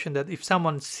accusation that if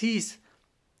someone sees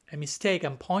a mistake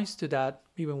and points to that,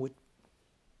 even with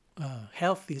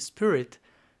healthy spirit,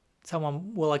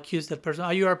 someone will accuse that person,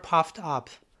 you are puffed up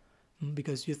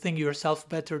because you think yourself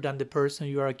better than the person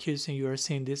you are accusing, you are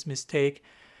seeing this mistake.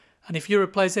 And if you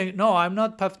reply saying, no, I'm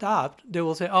not puffed up, they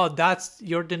will say, that's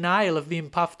your denial of being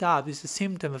puffed up. It's a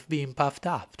symptom of being puffed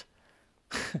up.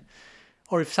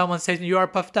 Or if someone says, you are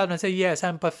puffed up, and I say, yes,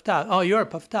 I'm puffed up. You are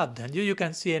puffed up then. You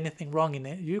can't see anything wrong in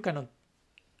it. You cannot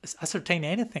ascertain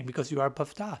anything because you are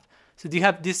puffed up. So you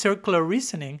have this circular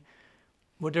reasoning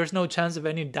where there's no chance of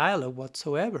any dialogue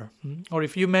whatsoever. Or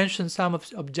if you mention some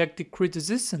objective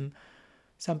criticism,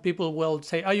 some people will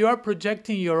say, you are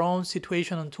projecting your own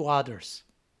situation onto others.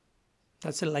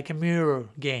 That's like a mirror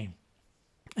game.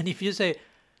 And if you say,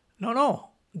 no,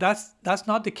 that's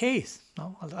not the case.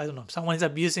 No, I don't know. Someone is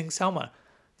abusing someone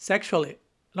sexually.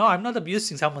 No, I'm not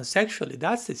abusing someone sexually.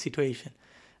 That's the situation.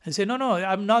 And say, no,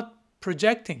 I'm not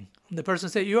projecting. And the person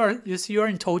say, you're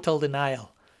in total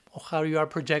denial of how you are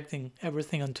projecting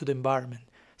everything onto the environment.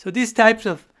 So these types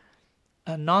of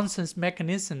nonsense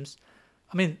mechanisms,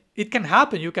 it can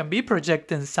happen. You can be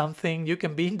projecting something, you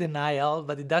can be in denial,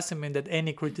 but it doesn't mean that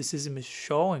any criticism is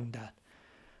showing that.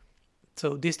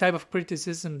 So this type of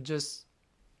criticism just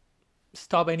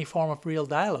stop any form of real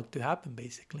dialogue to happen,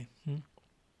 basically.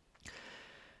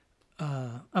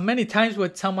 And many times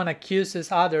when someone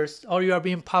accuses others, you are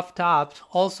being puffed up,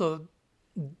 also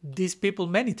these people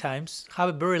many times have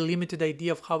a very limited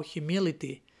idea of how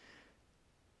humility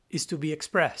is to be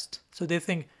expressed. So they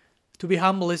think, to be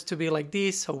humble is to be like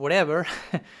this or whatever.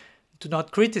 To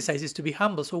not criticize is to be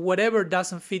humble. So whatever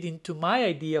doesn't fit into my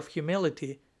idea of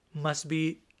humility must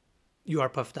be, you are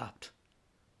puffed up.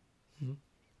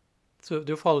 So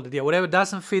do you follow the idea? Whatever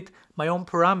doesn't fit my own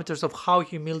parameters of how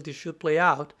humility should play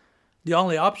out, the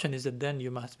only option is that then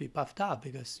you must be puffed up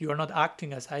because you are not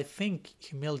acting as I think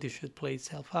humility should play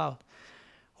itself out.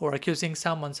 Or accusing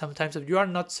someone sometimes of you are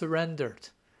not surrendered,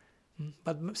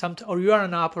 or you are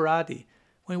an aparati.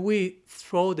 When we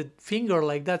throw the finger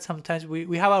like that, sometimes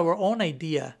we have our own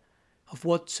idea of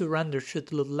what surrender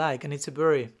should look like, and it's a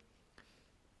very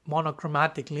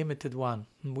monochromatic, limited one.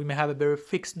 We may have a very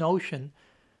fixed notion,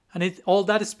 and all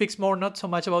that speaks more not so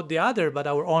much about the other, but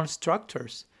our own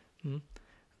structures.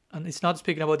 And it's not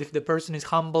speaking about if the person is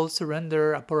humble,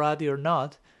 surrender, aparati or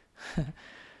not.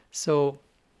 So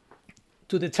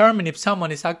to determine if someone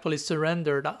is actually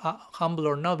surrendered, humble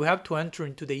or not, we have to enter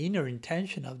into the inner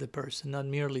intention of the person, not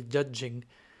merely judging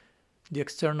the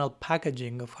external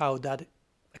packaging of how that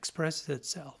expresses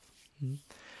itself.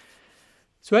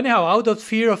 So anyhow, out of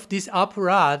fear of this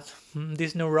apparat,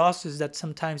 this neurosis that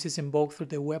sometimes is invoked through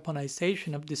the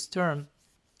weaponization of this term,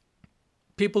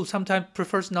 people sometimes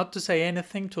prefers not to say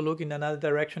anything, to look in another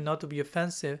direction, not to be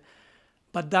offensive,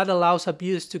 but that allows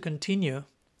abuse to continue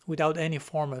without any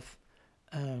form of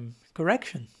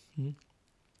correction.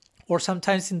 Or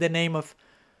sometimes in the name of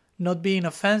not being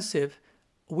offensive,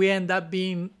 we end up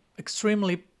being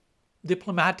extremely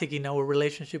diplomatic in our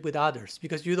relationship with others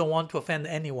because you don't want to offend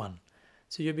anyone.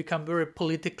 So you become very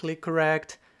politically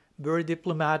correct, very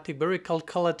diplomatic, very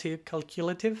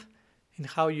calculative in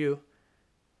how you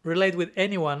relate with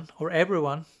anyone or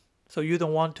everyone. So you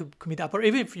don't want to commit or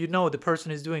even if you know the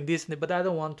person is doing this, but I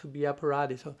don't want to be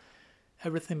apparati. So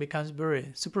everything becomes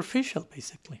very superficial,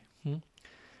 basically.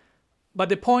 But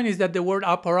the point is that the word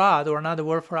apparat, or another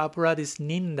word for apparat, is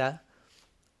ninda.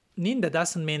 Ninda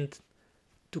doesn't mean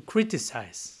to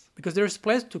criticize, because there's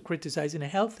place to criticize in a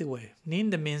healthy way.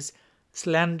 Ninda means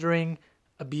slandering,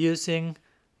 abusing,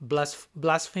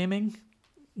 blaspheming.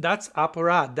 That's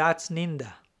apparat, that's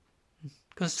ninda.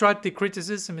 Constructive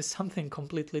criticism is something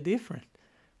completely different.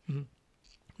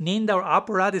 Ninda or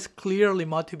apparat is clearly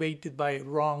motivated by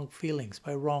wrong feelings,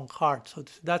 by wrong heart. So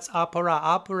that's apparat.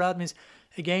 Apparat means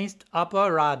against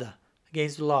apparata,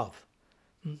 against love.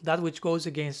 That which goes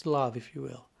against love, if you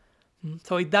will.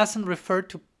 So it doesn't refer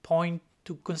to point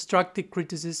to constructive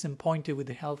criticism pointed with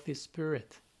a healthy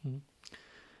spirit.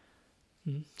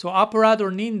 So apparat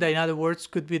or ninda, in other words,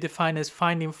 could be defined as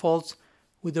finding faults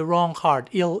with the wrong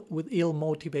heart, with ill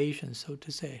motivation, so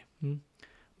to say.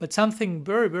 But something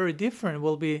very, very different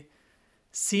will be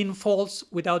seeing faults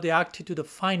without the attitude of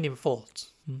finding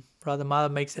faults. Brother Mother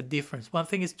makes a difference. One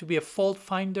thing is to be a fault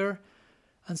finder,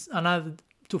 and another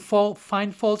to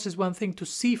find faults is one thing. To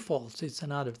see faults is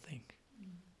another thing.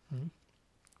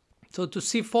 So to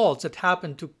see faults that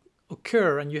happen to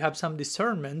occur, and you have some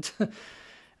discernment,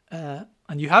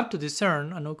 and you have to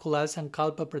discern anukula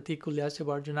sankalpa pratikulya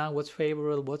varjana, what's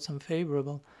favorable, what's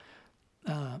unfavorable.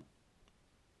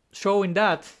 Showing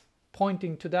that,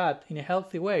 pointing to that in a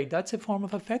healthy way, that's a form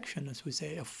of affection, as we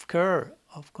say, of care,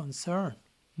 of concern.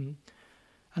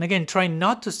 And again, trying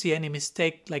not to see any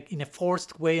mistake like in a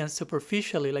forced way and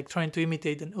superficially, like trying to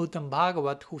imitate an Uttam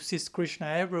Bhagavat who sees Krishna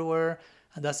everywhere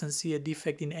and doesn't see a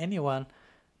defect in anyone.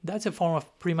 That's a form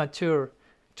of premature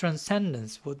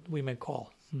transcendence, what we may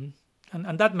call.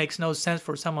 And that makes no sense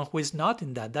for someone who is not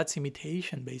in that. That's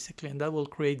imitation, basically, and that will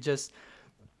create just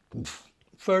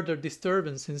further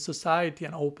disturbance in society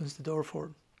and opens the door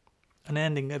for an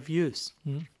ending abuse.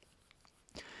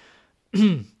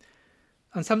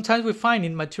 And sometimes we find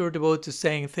immature devotees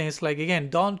saying things like, again,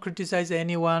 don't criticize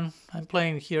anyone. I'm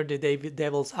playing here the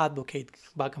devil's advocate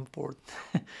back and forth.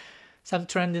 Some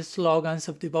trending slogans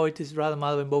of devotees, Radha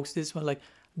Madhava invokes this one, like,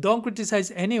 don't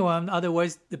criticize anyone,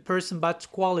 otherwise the person's bad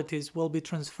qualities will be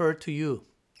transferred to you.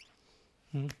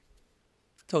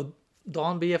 So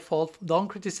don't be a fault, don't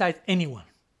criticize anyone.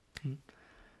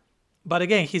 But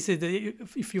again, he said that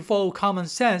if you follow common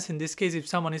sense, in this case, if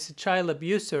someone is a child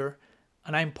abuser,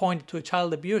 and I'm pointing to a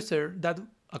child abuser, that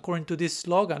according to this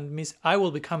slogan means I will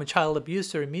become a child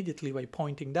abuser immediately by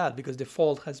pointing that, because the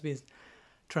fault has been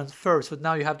transferred. So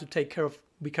now you have to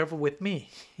be careful with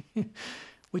me.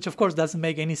 Which of course doesn't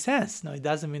make any sense. No, it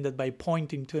doesn't mean that by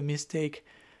pointing to a mistake,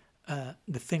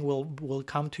 the thing will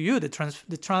come to you.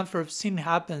 The transfer of sin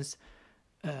happens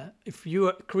if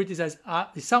you criticize.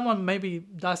 If someone maybe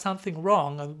does something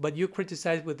wrong, but you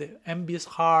criticize with the envious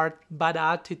heart, bad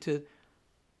attitude,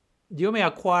 you may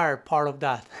acquire part of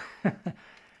that.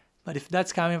 But if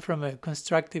that's coming from a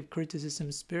constructive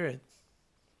criticism spirit,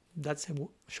 that's a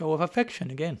show of affection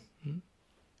again.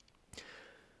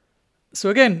 So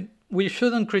again, we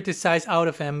shouldn't criticize out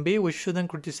of envy. We shouldn't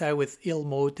criticize with ill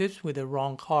motives, with a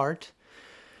wrong heart.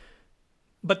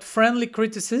 But friendly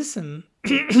criticism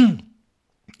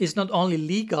is not only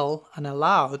legal and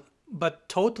allowed, but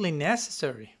totally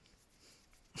necessary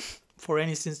for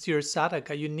any sincere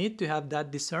sadhaka. You need to have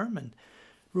that discernment.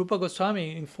 Rupa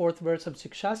Goswami, in 4th verse of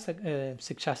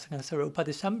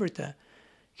Upadesamrita,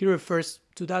 he refers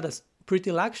to that as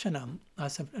Priti Lakshanam,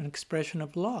 as an expression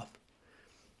of love.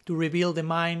 To reveal the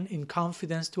mind in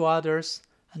confidence to others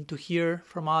and to hear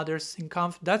from others in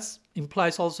confidence. That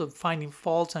implies also finding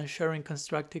faults and sharing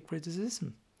constructive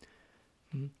criticism.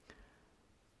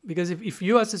 Because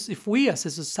if we as a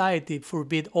society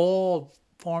forbid all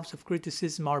forms of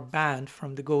criticism, are banned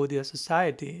from the Gaudiya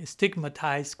society,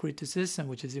 stigmatize criticism,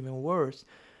 which is even worse,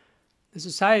 the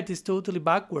society is totally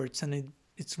backwards, and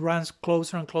it runs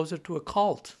closer and closer to a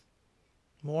cult,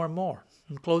 more and more,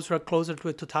 and closer to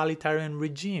a totalitarian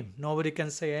regime. Nobody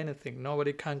can say anything.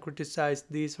 Nobody can criticize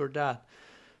this or that.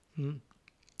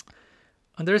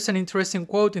 And there's an interesting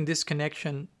quote in this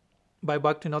connection by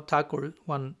Bhaktivinoda Thakur,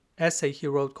 one essay he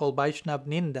wrote called Vaishnav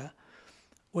Ninda,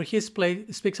 where he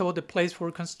speaks about the place for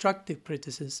constructive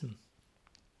criticism.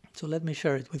 So let me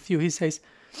share it with you. He says,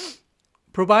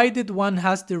 provided one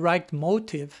has the right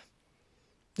motive,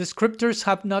 the scriptures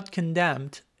have not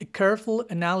condemned a careful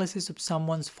analysis of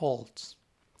someone's faults.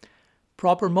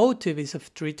 Proper motive is of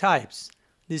 3 types: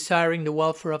 desiring the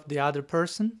welfare of the other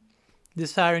person,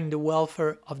 desiring the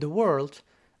welfare of the world,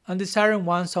 and desiring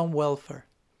one's own welfare.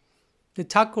 The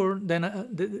Thakur,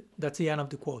 then that's the end of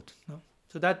the quote. No?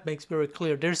 So that makes very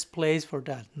clear there's place for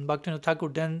that. And Bhaktivinoda Thakur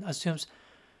then assumes,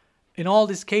 in all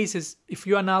these cases, if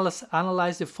you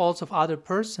analyze the faults of other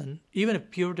person, even a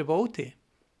pure devotee,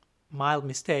 mild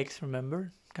mistakes,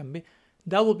 remember, can be,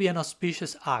 that will be an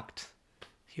auspicious act,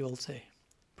 he will say.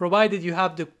 Provided you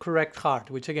have the correct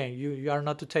heart, which again, you are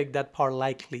not to take that part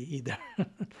lightly either.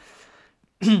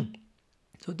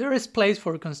 So there is place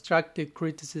for constructive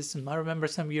criticism. I remember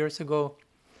some years ago,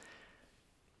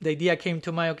 the idea came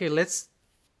to mind, okay, let's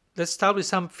establish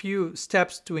some few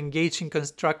steps to engage in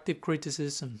constructive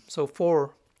criticism. So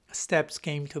 4 steps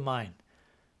came to mind.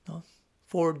 No?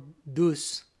 4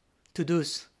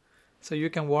 to-dos. So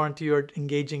you can warrant you're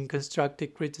engaging in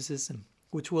constructive criticism,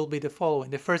 which will be the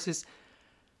following. The first is,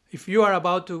 if you are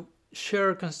about to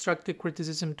share constructive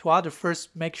criticism to others,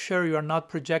 first make sure you are not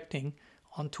projecting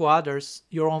onto others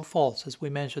your own faults, as we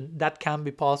mentioned. That can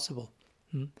be possible.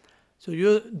 So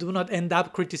you do not end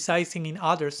up criticizing in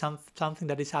others something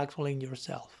that is actually in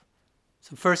yourself.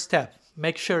 So first step,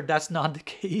 make sure that's not the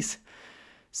case.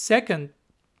 Second,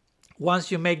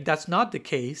 once you make that's not the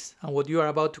case, and what you are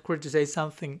about to criticize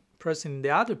something present in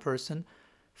the other person,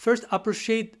 first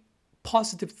appreciate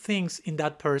positive things in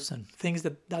that person, things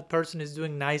that person is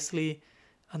doing nicely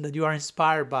and that you are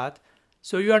inspired by.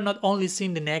 So you are not only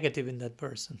seeing the negative in that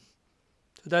person.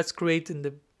 So that's creating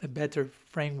a better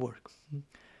framework.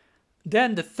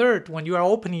 Then the third, when you are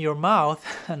opening your mouth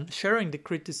and sharing the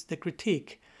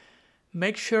critique,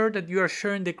 make sure that you are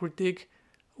sharing the critique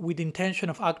with the intention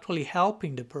of actually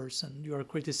helping the person you are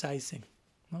criticizing,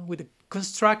 with a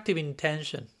constructive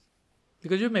intention.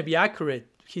 Because you may be accurate,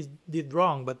 he did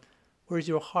wrong, but where's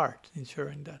your heart in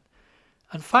sharing that?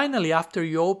 And finally, after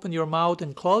you open your mouth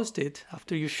and closed it,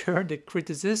 after you share the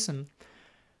criticism,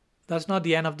 that's not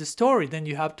the end of the story. Then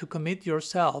you have to commit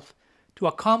yourself to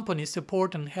accompany,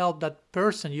 support, and help that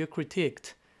person you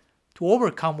critiqued to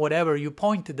overcome whatever you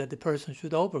pointed that the person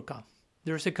should overcome.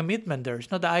 There's a commitment there. It's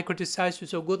not that I criticize you,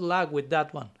 so good luck with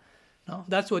that one. No,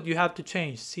 that's what you have to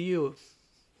change. See you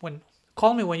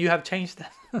call me when you have changed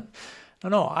that.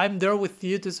 No, I'm there with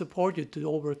you to support you to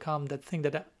overcome that thing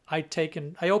that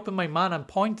I open my mind and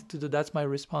pointed to do. That's my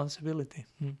responsibility.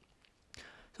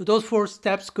 So those 4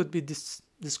 steps could be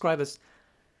described as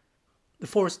the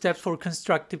 4 steps for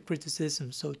constructive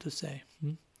criticism, so to say.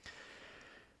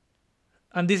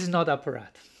 And this is not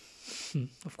apparat.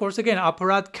 Of course, again,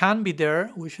 apparat can be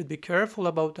there. We should be careful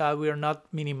about that. We are not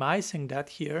minimizing that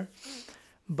here.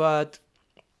 But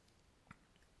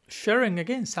sharing,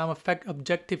 again, some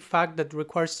objective fact that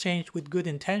requires change with good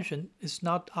intention is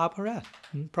not apparat.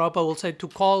 Prabhupada will say to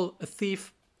call a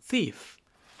thief,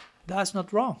 that's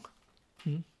not wrong.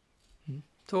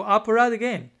 So apparat,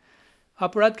 again,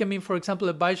 apparat can mean, for example,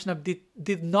 a Vaishnava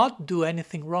did not do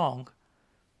anything wrong,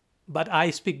 but I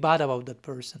speak bad about that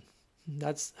person.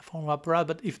 That's a form of apparat.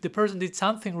 But if the person did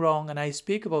something wrong and I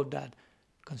speak about that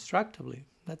constructively,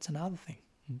 that's another thing.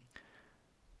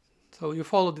 So you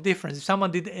follow the difference. If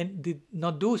someone did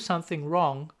not do something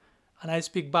wrong and I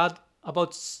speak bad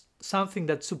about something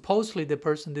that supposedly the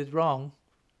person did wrong,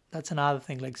 that's another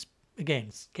thing. Like,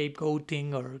 again,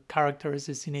 scapegoating or character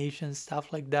assassination,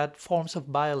 stuff like that, forms of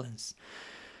violence.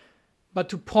 But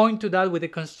to point to that with a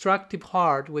constructive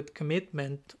heart, with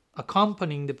commitment,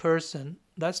 accompanying the person,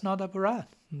 that's not aparat.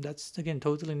 That's, again,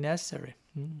 totally necessary.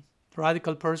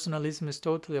 Radical personalism is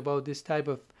totally about this type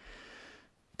of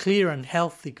clear and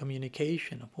healthy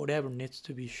communication of whatever needs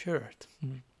to be shared.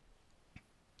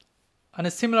 And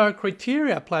a similar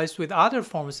criteria applies with other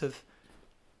forms of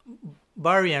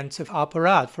variants of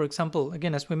aparat. For example,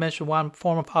 again, as we mentioned, one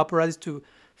form of aparat is to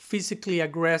physically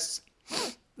aggress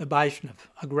a Vaishnav.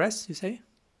 Aggress, you say?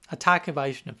 Attack a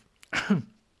Vaishnav.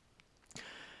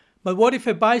 But what if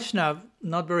a Vaishnav,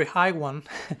 not very high one,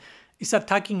 is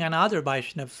attacking another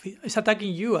Vaishnav, is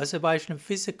attacking you as a Vaishnav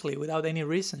physically without any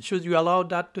reason? Should you allow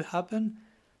that to happen?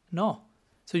 No.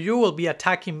 So you will be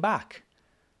attacking back.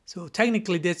 So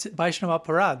technically that's Vaishnava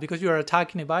aparat because you are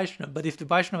attacking a Vaishnav. But if the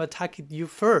Vaishnav attacked you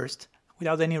first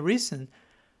without any reason,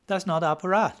 that's not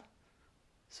aparat.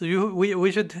 So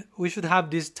we should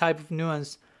have this type of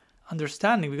nuanced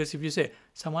understanding, because if you say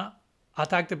someone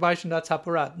attacked the Vaishnav, that's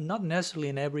aparat. Not necessarily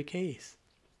in every case,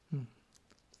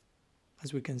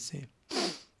 as we can see.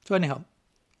 So anyhow,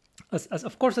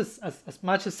 of course, as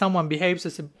much as someone behaves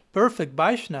as a perfect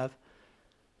Vaishnav,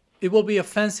 it will be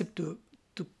offensive to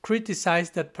criticize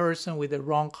that person with a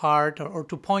wrong heart, or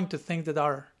to point to things that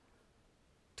are,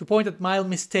 to point at mild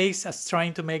mistakes as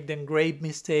trying to make them grave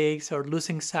mistakes, or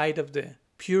losing sight of the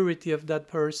purity of that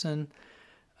person.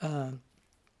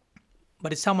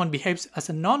 But if someone behaves as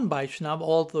a non-Vaishnav,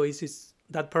 although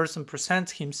that person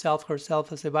presents himself,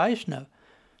 herself as a Vaishnav,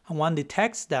 and one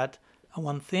detects that, and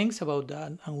one thinks about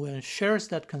that, and one shares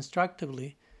that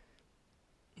constructively,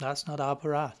 that's not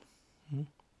aparat.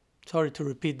 Sorry to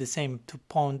repeat the same, to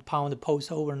pound the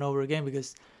post over and over again,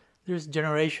 because there's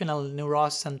generational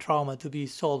neurosis and trauma to be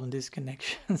solved in this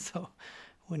connection. So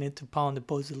we need to pound the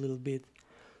post a little bit.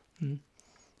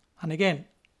 And again,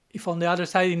 if on the other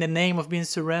side, in the name of being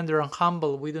surrendered and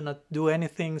humble, we do not do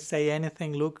anything, say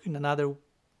anything, look to another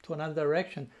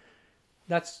direction,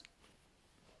 that's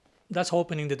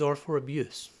opening the door for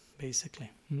abuse, basically.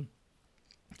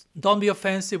 Don't be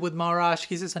offensive with Maharaj.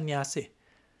 He's a sannyasi.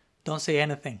 Don't say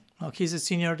anything. No, he's a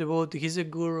senior devotee. He's a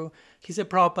guru. He's a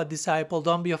Prabhupada disciple.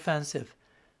 Don't be offensive.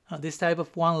 This type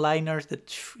of one-liners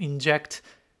that inject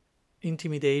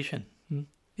intimidation.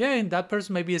 Yeah, and that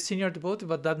person may be a senior devotee,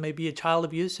 but that may be a child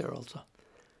abuser also.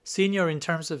 Senior in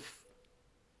terms of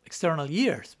external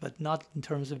years, but not in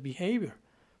terms of behavior.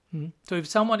 So if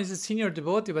someone is a senior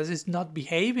devotee but is not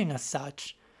behaving as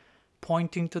such,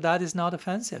 pointing to that is not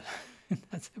offensive.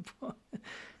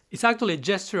 It's actually a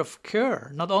gesture of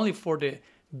care, not only for the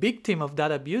victim of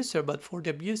that abuser, but for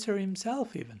the abuser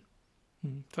himself even.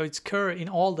 So it's care in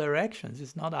all directions.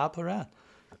 It's not aparat.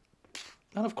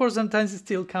 And of course, sometimes it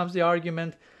still comes the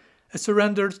argument, a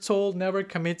surrendered soul never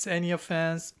commits any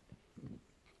offense.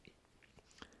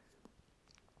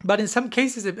 But in some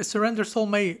cases, a surrendered soul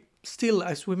may still,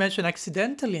 as we mentioned,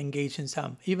 accidentally engage in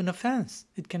some, even offense.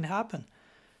 It can happen.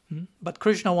 But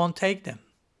Krishna won't take them.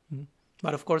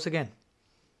 But of course, again,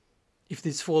 if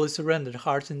this soul is surrendered,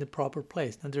 heart's in the proper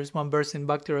place. And there's one verse in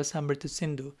Bhakti Rasamrita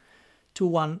Sindhu,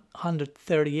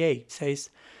 2:138, says,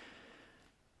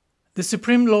 the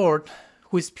Supreme Lord,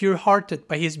 who is pure-hearted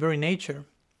by his very nature,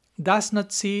 does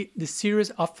not see the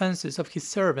serious offenses of his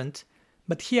servant,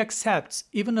 but he accepts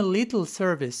even a little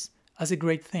service as a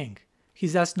great thing. He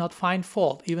does not find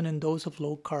fault even in those of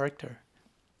low character.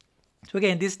 So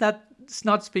again, it's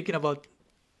not speaking about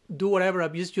do whatever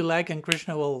abuse you like and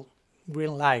Krishna will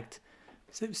really like.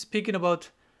 It's speaking about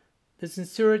the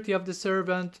sincerity of the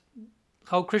servant,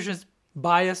 how Krishna is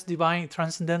biased divine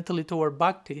transcendentally toward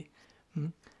bhakti,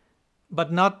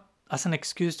 but not as an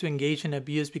excuse to engage in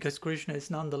abuse because Krishna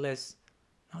is nonetheless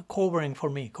covering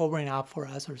up for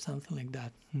us or something like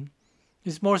that.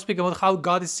 It's more speaking about how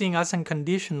God is seeing us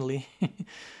unconditionally and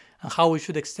how we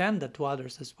should extend that to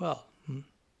others as well.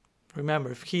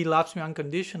 Remember, if he loves me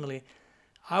unconditionally,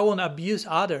 I won't abuse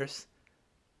others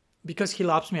because he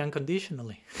loves me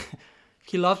unconditionally. If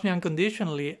he loves me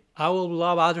unconditionally, I will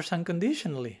love others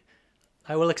unconditionally.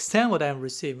 I will extend what I'm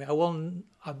receiving. I won't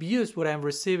abuse what I'm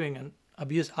receiving and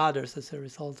abuse others as a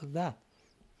result of that.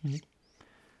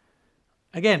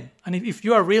 Again, and if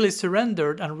you are really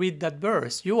surrendered and read that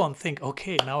verse, you won't think,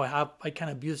 okay, now I can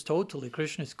abuse totally.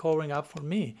 Krishna is covering up for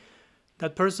me.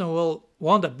 That person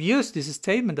won't abuse this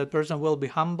statement. That person will be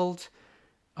humbled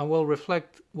and will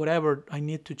reflect whatever I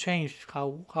need to change.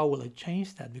 How will I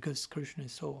change that? Because Krishna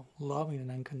is so loving and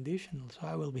unconditional. So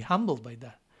I will be humbled by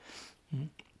that.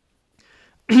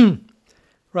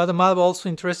 Radha Madhava also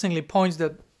interestingly points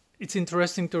that it's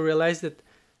interesting to realize that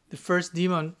the first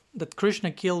demon that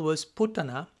Krishna killed was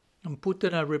Putana. And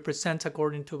Putana represents,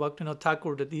 according to Bhaktivinoda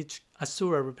Thakur, that each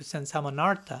asura represents some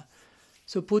anartha.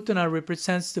 So Putana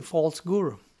represents the false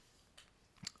guru.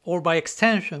 Or by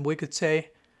extension, we could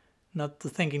say, not to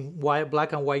think in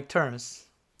black and white terms,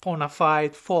 bona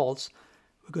fide, false,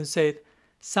 we could say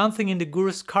something in the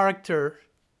guru's character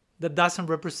that doesn't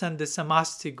represent the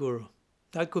samasti guru.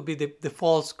 That could be the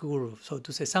false guru, so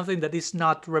to say, something that is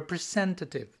not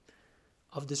representative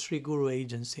of the Sri Guru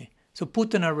agency. So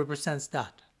Putana represents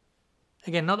that.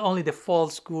 Again, not only the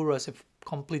false guru as a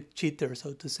complete cheater,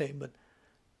 so to say, but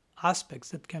aspects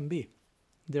that can be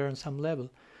there on some level.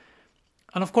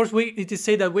 And of course, it is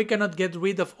said that we cannot get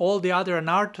rid of all the other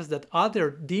anarthas that other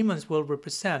demons will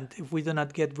represent if we do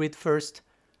not get rid first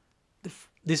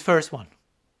this first one,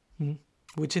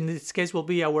 which in this case will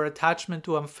be our attachment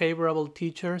to unfavorable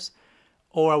teachers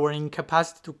or our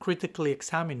incapacity to critically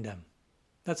examine them.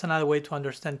 That's another way to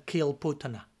understand kill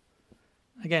Putana.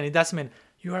 Again, it doesn't mean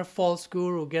you are a false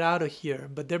guru, get out of here.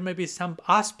 But there may be some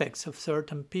aspects of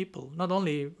certain people, not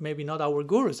only maybe not our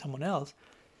guru, someone else.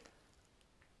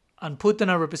 And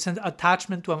Putana represents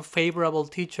attachment to unfavorable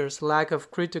teachers, lack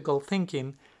of critical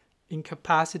thinking,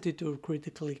 incapacity to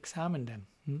critically examine them.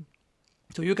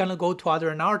 So you cannot go to other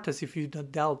anarthas if you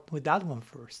not dealt with that one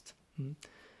first.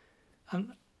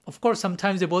 And of course,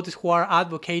 sometimes devotees who are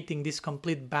advocating this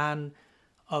complete ban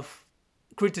of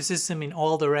criticism in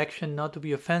all directions, not to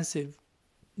be offensive,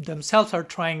 themselves are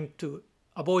trying to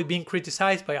avoid being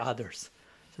criticized by others.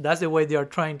 So that's the way they are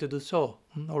trying to do so.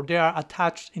 Or they are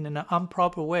attached in an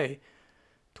improper way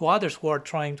to others who are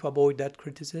trying to avoid that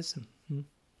criticism.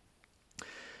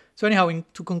 So anyhow,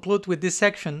 to conclude with this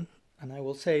section, and I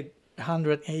will say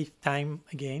 108th time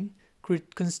again,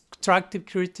 constructive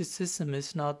criticism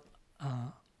is not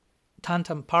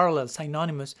tantam parallel,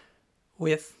 synonymous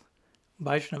with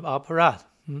Vaishnava aparad.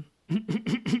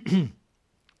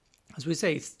 As we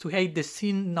say, it's to hate the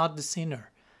sin, not the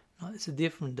sinner. No, it's a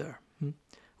different there.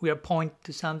 We are pointing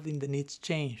to something that needs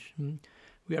change.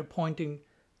 We are pointing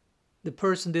the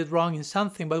person did wrong in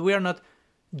something, but we are not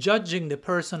judging the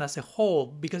person as a whole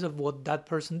because of what that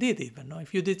person did even. No?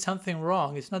 If you did something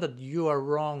wrong, it's not that you are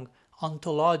wrong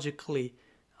ontologically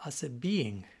as a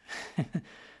being,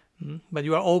 but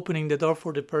you are opening the door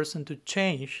for the person to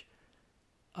change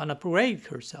and upgrade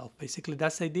herself. Basically,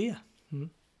 that's the idea.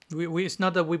 It's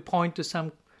not that we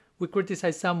we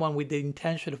criticize someone with the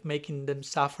intention of making them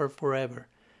suffer forever.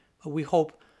 But we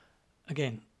hope,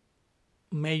 again,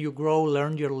 may you grow,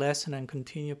 learn your lesson, and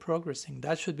continue progressing.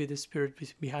 That should be the spirit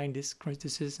behind this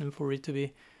criticism for it to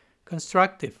be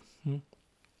constructive.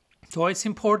 So it's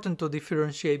important to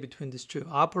differentiate between these two,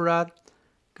 aparad,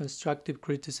 constructive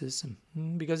criticism.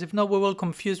 Because if not, we will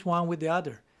confuse one with the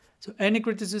other. So any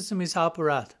criticism is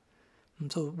aparad.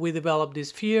 And so we develop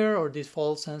this fear or this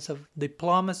false sense of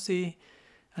diplomacy,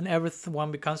 and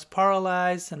everyone becomes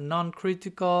paralyzed and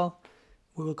non-critical.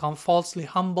 We will become falsely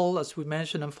humble, as we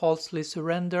mentioned, and falsely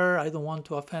surrender. I don't want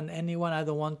to offend anyone. I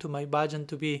don't want my bhajan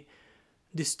to be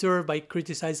disturbed by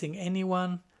criticizing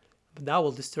anyone. But that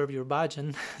will disturb your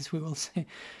bhajan, as we will say.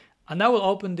 And that will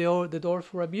open the door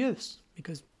for abuse,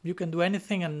 because you can do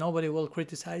anything and nobody will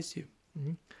criticize you.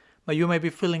 But you may be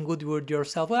feeling good with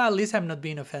yourself. Well, at least I'm not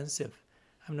being offensive.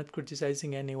 I'm not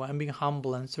criticizing anyone. I'm being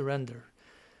humble and surrender.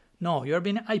 No, you're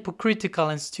being hypocritical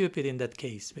and stupid in that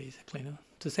case, basically, no?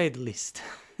 To say the least.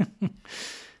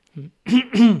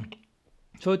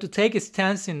 So to take a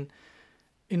stance in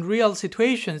real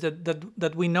situations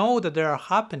that we know that they are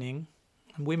happening,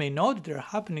 and we may know that they're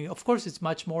happening, of course it's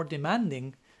much more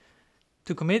demanding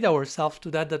to commit ourselves to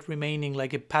that remaining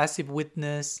like a passive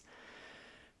witness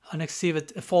and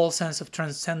exhibit a false sense of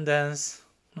transcendence.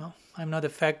 No, I'm not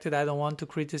affected, I don't want to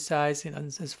criticize,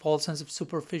 and this false sense of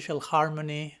superficial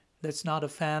harmony. Let's not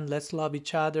offend, let's love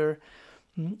each other.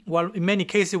 Well, in many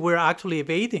cases, we're actually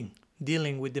evading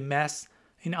dealing with the mess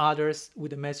in others,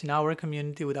 with the mess in our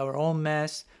community, with our own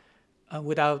mess.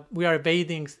 We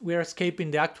are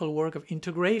escaping the actual work of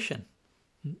integration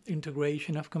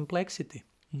of complexity.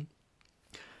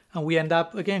 And we end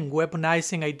up, again,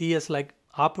 weaponizing ideas like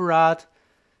aparad,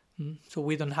 so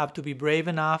we don't have to be brave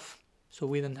enough, so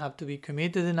we don't have to be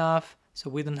committed enough, so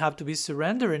we don't have to be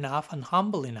surrendered enough and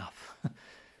humble enough.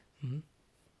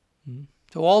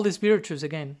 So all these virtues,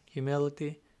 again,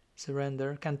 humility,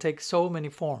 surrender, can take so many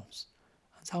forms.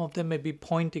 And some of them may be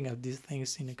pointing at these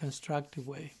things in a constructive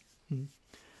way.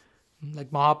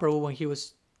 Like Mahaprabhu, when he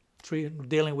was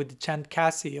dealing with the chant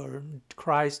Kasi, or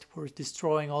Christ was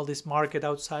destroying all this market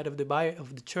outside of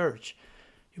the church.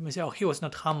 You may say, oh, he was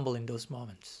not humble in those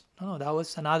moments. No, that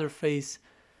was another phase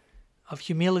of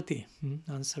humility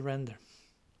and surrender.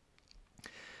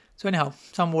 So anyhow,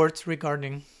 some words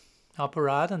regarding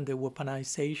aparad and the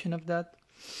weaponization of that.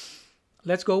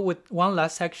 Let's go with one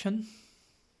last section.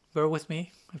 Bear with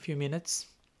me a few minutes.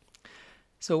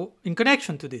 So in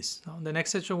connection to this, the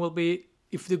next section will be,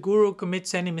 if the guru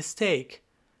commits any mistake,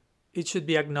 it should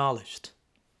be acknowledged.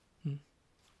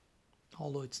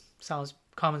 Although it sounds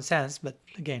common sense, but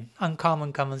again,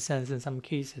 uncommon common sense in some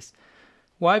cases.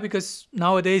 Why? Because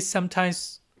nowadays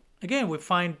sometimes, again, we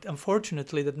find,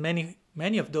 unfortunately, that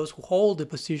many of those who hold the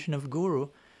position of guru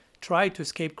try to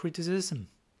escape criticism.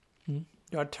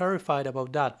 They are terrified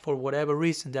about that for whatever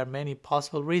reason. There are many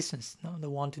possible reasons. They're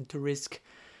wanting to risk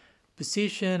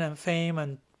position and fame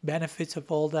and benefits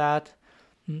of all that.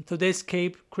 So they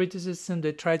escape criticism,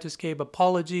 they try to escape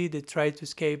apology, they try to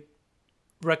escape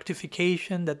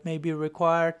rectification that may be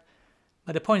required.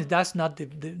 But the point is, that's not the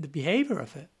behavior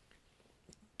of a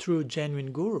true,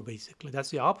 genuine guru, basically. That's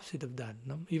the opposite of that.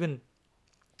 Even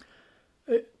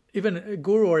a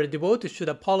guru or a devotee should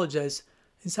apologize.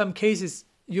 In some cases,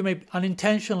 you may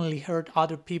unintentionally hurt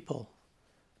other people.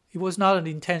 It was not an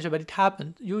intention, but it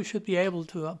happened. You should be able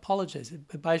to apologize.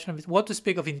 What to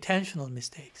speak of intentional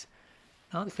mistakes?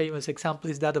 The famous example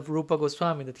is that of Rupa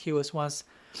Goswami, that he was once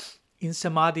in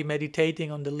Samadhi meditating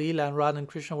on the Leela and Radha and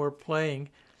Krishna were playing.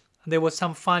 And there was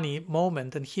some funny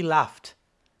moment and he laughed.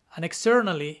 And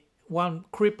externally, one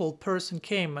crippled person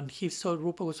came and he saw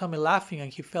Rupa Goswami laughing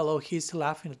and he felt, oh, he's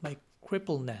laughing at my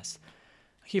crippledness.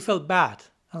 He felt bad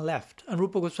and left. And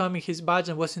Rupa Goswami, his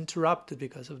bhajan was interrupted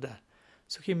because of that.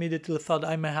 So he immediately thought,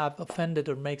 I may have offended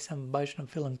or make some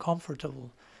Vaishnava feel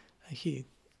uncomfortable. And he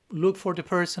looked for the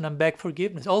person and begged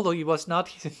forgiveness, although it was not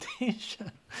his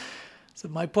intention. So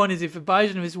my point is, if a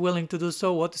Vaishnava is willing to do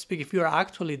so, what to speak, if you are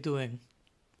actually doing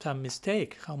some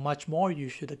mistake, how much more you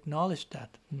should acknowledge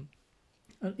that.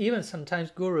 And even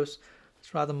sometimes gurus,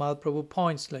 as Radha Mahaprabhu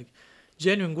points, like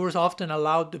genuine gurus often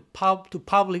allow the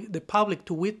public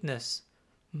to witness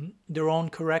their own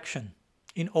correction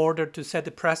in order to set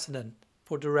a precedent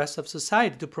for the rest of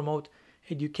society, to promote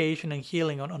education and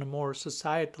healing on a more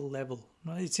societal level.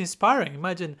 It's inspiring.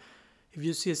 Imagine if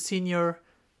you see a senior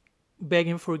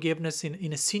begging forgiveness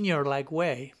in a senior-like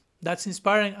way. That's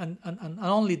inspiring, and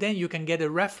only then you can get a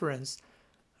reference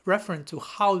to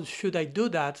how should I do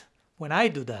that when I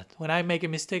do that. When I make a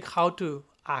mistake, how to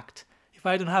act. If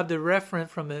I don't have the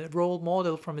reference from a role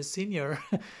model, from a senior,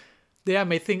 then I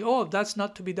may think, oh, that's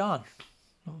not to be done.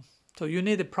 So you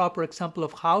need a proper example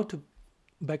of how to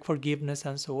beg forgiveness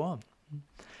and so on.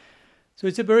 So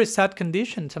it's a very sad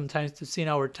condition sometimes to see in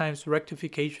our times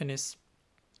rectification is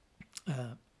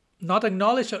not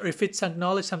acknowledged, or if it's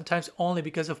acknowledged, sometimes only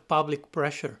because of public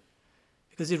pressure,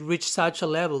 because it reached such a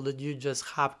level that you just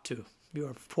have to. You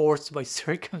are forced by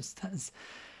circumstance.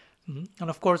 And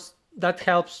of course, that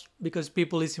helps because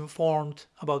people is informed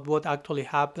about what actually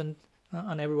happened,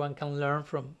 and everyone can learn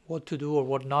from what to do or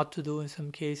what not to do in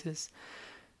some cases.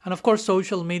 And of course,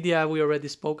 social media, we already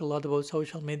spoke a lot about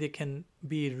social media, can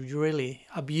be really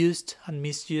abused and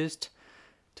misused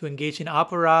to engage in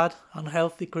aparad,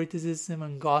 unhealthy criticism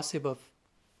and gossip of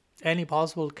any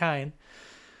possible kind.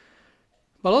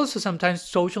 But also sometimes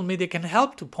social media can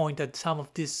help to point at some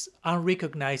of these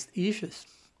unrecognized issues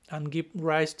and give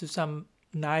rise to some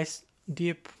nice,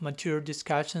 deep, mature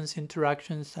discussions,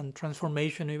 interactions, and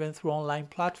transformation even through online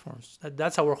platforms.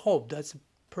 That's our hope. That's the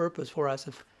purpose for us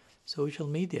of social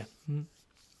media.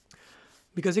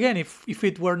 Because again, if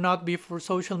it were not be for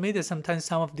social media, sometimes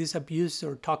some of these abuse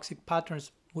or toxic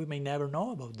patterns, we may never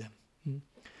know about them.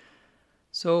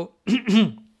 So,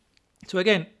 so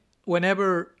again,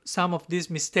 whenever some of these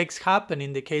mistakes happen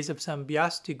in the case of some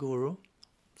Vyasti guru,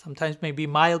 sometimes maybe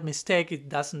mild mistake, it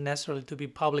doesn't necessarily to be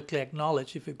publicly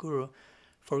acknowledged. If a guru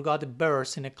forgot a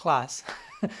verse in a class,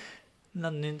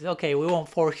 okay, we won't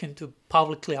force him to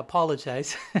publicly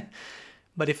apologize.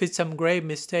 But if it's some grave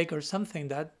mistake or something,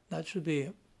 that should be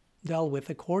dealt with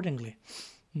accordingly.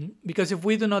 Because if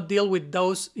we do not deal with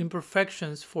those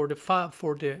imperfections for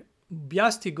the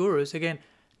Vyasti gurus, again,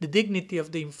 the dignity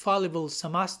of the infallible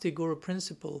Samasti guru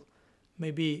principle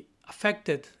may be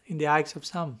affected in the eyes of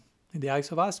some, in the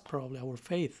eyes of us probably, our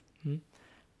faith.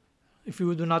 If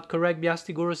we do not correct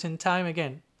Vyasti gurus in time,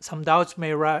 again, some doubts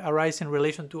may arise in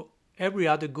relation to every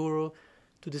other guru,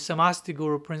 to the Samasti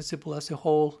guru principle as a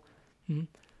whole.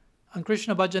 And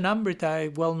Krishna Bhajanamrita, a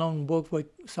well-known book by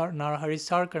Narahari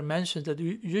Sarkar, mentions that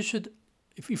you should,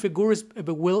 if a guru is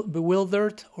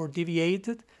bewildered or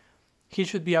deviated, he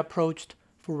should be approached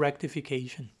for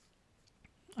rectification.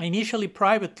 Initially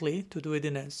privately, to do it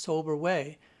in a sober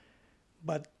way,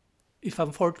 but if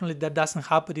unfortunately that doesn't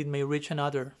happen, it may reach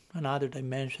another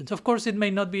dimension. So of course, it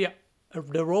may not be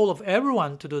the role of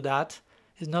everyone to do that.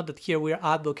 It's not that here we are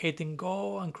advocating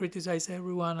go and criticize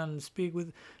everyone and speak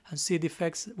with and see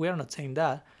defects. We are not saying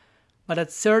that. But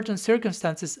at certain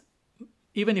circumstances,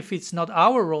 even if it's not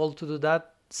our role to do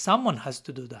that, someone has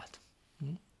to do that,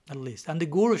 at least. And the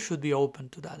guru should be open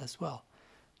to that as well.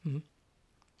 And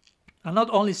not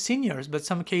only seniors, but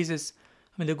some cases,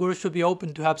 the guru should be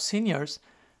open to have seniors,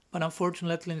 but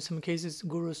unfortunately in some cases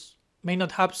gurus may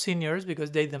not have seniors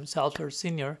because they themselves are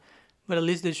senior, but at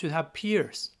least they should have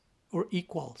peers or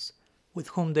equals with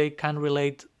whom they can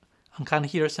relate and can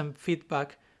hear some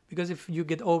feedback. Because if you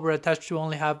get over-attached to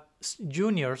only have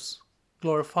juniors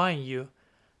glorifying you,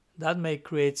 that may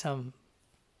create some,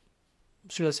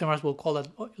 Srila Samaras will call it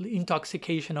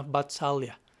intoxication of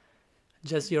Vatsalya.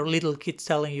 Just your little kids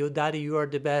telling you, Daddy, you are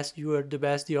the best,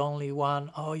 the only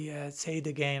one. Oh yeah, say it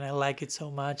again, I like it so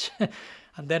much.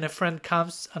 And then a friend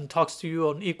comes and talks to you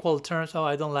on equal terms. Oh,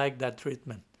 I don't like that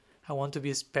treatment. I want to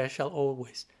be special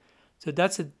always. So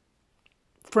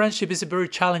friendship is a very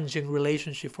challenging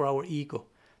relationship for our ego.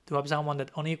 To have someone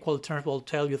that on equal terms will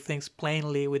tell you things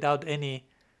plainly without any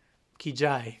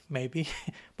kijai, maybe,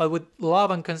 but with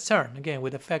love and concern, again,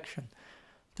 with affection.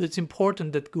 So it's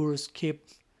important that gurus keep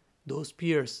those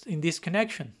peers in this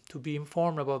connection to be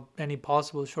informed about any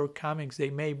possible shortcomings they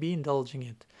may be indulging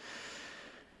in.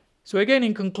 So again,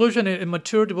 in conclusion, a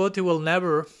mature devotee will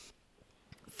never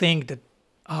think that,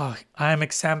 I am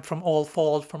exempt from all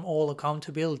fault, from all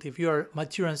accountability. If you are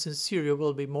mature and sincere, you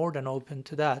will be more than open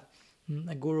to that.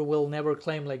 A guru will never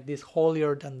claim like this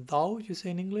holier than thou, you say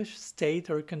in English, state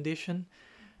or condition,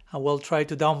 and will try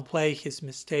to downplay his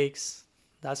mistakes.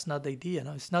 That's not the idea.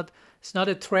 No, it's not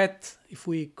a threat if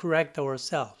we correct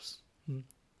ourselves.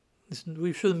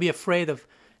 We shouldn't be afraid of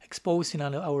exposing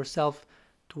ourselves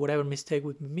to whatever mistake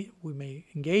we may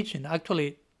engage in.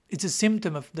 Actually, it's a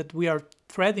symptom of that we are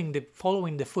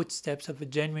following the footsteps of a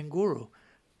genuine guru,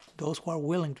 those who are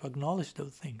willing to acknowledge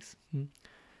those things.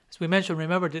 As we mentioned,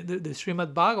 remember the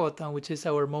Srimad Bhagavatam, which is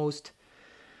our most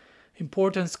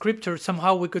important scripture,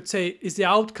 somehow we could say is the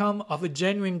outcome of a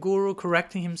genuine guru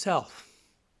correcting himself.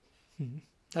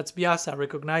 That's Vyasa,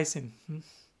 recognizing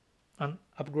and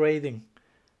upgrading.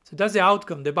 So that's the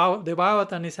outcome. The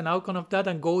Bhagavatam is an outcome of that,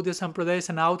 and Gaudiya Sampradaya is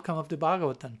an outcome of the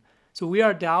Bhagavatam. So we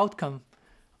are the outcome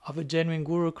of a genuine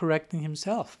guru correcting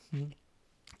himself.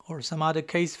 Or some other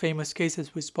famous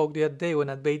cases we spoke the other day when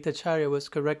Advaita Acharya was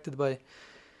corrected by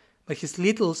his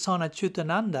little son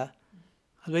Achyutananda.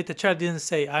 Advaita Acharya didn't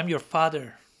say, I'm your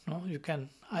father. No, you can.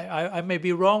 I may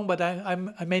be wrong, but I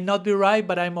may not be right,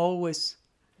 but I'm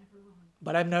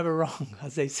never wrong,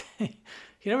 as they say.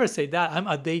 He never said that. I'm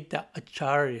Advaita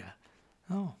Acharya.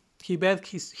 No, he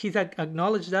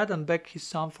acknowledged that and begged his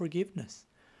son forgiveness.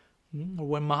 Or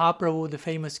when Mahaprabhu, the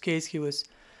famous case, he was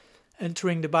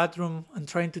entering the bathroom and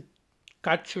trying to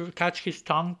catch his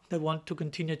tongue that wanted to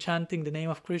continue chanting the name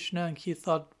of Krishna, and he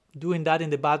thought doing that in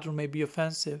the bathroom may be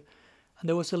offensive. And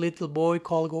there was a little boy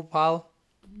called Gopal,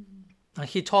 and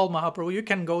he told Mahaprabhu, you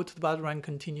can go to the bathroom and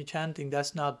continue chanting.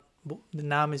 The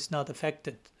nam is not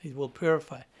affected. It will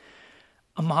purify.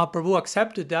 And Mahaprabhu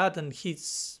accepted that, and he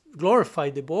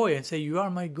glorified the boy and said, you are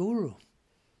my guru.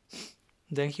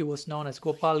 Then he was known as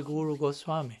Gopal Guru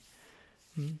Goswami.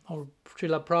 Or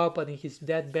Srila Prabhupada in his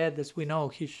deathbed, as we know,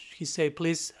 he said,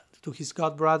 please, to his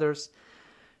god brothers,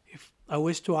 if I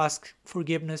wish to ask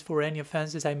forgiveness for any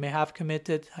offenses I may have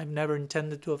committed. I've never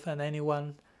intended to offend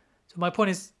anyone. So my point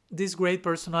is, these great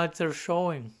personalities are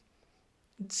showing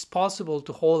it's possible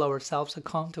to hold ourselves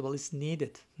accountable. It's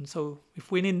needed. And so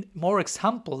if we need more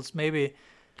examples, maybe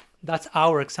that's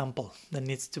our example that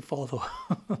needs to follow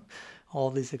all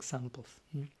these examples.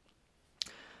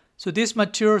 So this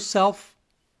mature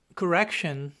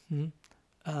self-correction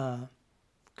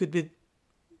could be,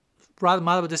 Radha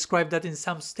Madhava described that in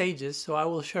some stages, so I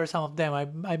will share some of them.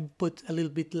 I put a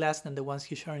little bit less than the ones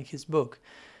he shared in his book.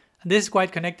 And this is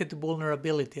quite connected to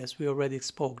vulnerability, as we already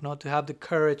spoke, not to have the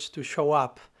courage to show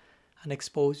up and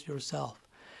expose yourself.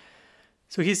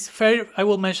 So I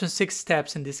will mention 6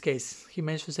 steps in this case. He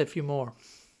mentions a few more.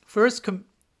 First,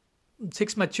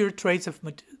 6 mature traits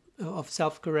of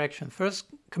self-correction. First,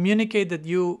 communicate that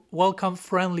you welcome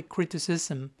friendly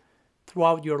criticism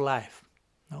throughout your life.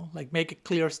 Like make a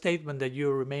clear statement that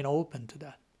you remain open to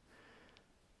that.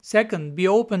 Second, be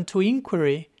open to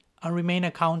inquiry and remain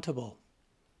accountable.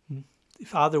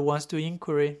 If other wants to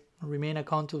inquiry, remain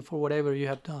accountable for whatever you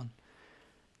have done.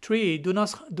 3, do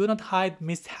not hide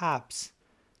mishaps.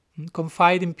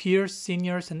 Confide in peers,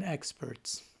 seniors, and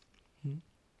experts.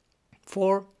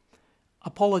 4,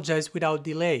 apologize without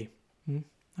delay.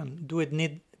 And do it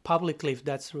publicly if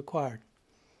that's required.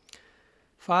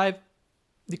 5,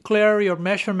 declare your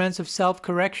measurements of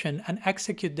self-correction and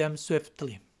execute them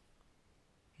swiftly.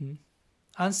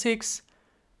 And 6,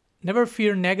 never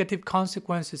fear negative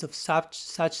consequences of such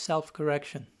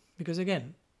self-correction. Because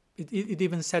again, it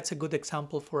even sets a good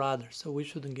example for others. So we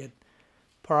shouldn't get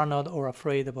paranoid or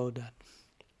afraid about that.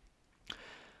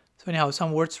 So anyhow,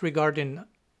 some words regarding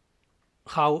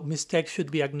how mistakes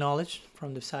should be acknowledged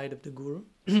from the side of the Guru.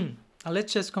 And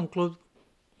let's just conclude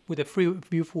with a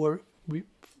brief word,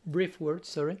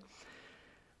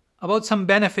 about some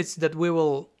benefits that we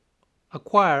will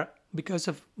acquire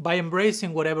by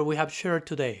embracing whatever we have shared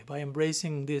today, by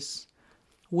embracing this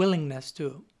willingness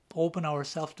to open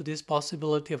ourselves to this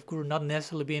possibility of Guru not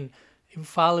necessarily being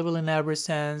infallible in every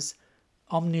sense,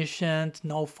 omniscient,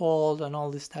 no fault, and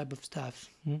all this type of stuff.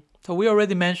 So we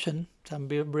already mentioned, some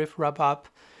brief wrap up,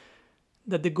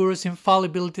 that the Guru's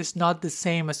infallibility is not the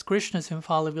same as Krishna's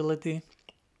infallibility.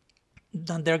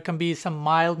 Then there can be some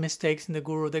mild mistakes in the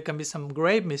Guru, there can be some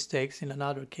grave mistakes in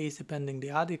another case, depending the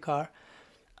adhikar,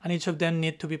 and each of them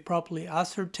need to be properly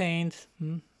ascertained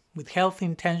with healthy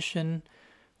intention,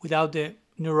 without the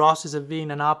neurosis of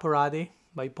being an aparadi,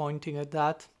 by pointing at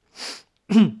that.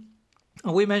 And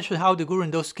we mentioned how the Guru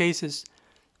in those cases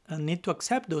need to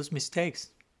accept those mistakes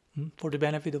for the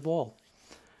benefit of all.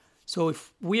 So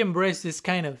if we embrace this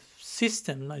kind of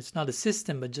system, it's not a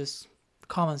system, but just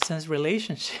common sense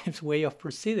relationships, way of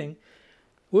proceeding,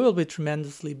 we will be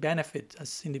tremendously benefit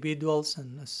as individuals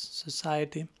and as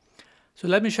society. So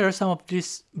let me share some of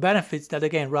these benefits that,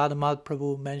 again, Radha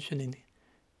Prabhu mentioned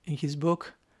in his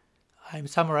book. I'm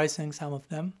summarizing some of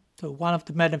them. So one of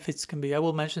the benefits can be, I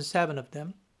will mention 7 of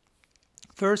them.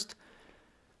 First,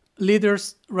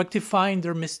 leaders rectifying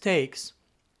their mistakes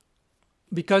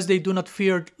because they do not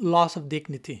fear loss of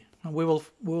dignity. And we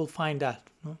will find that.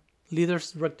 No?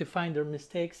 Leaders rectifying their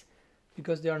mistakes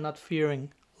because they are not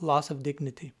fearing loss of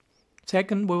dignity.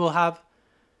 Second, we will have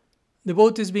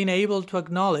devotees being able to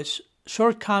acknowledge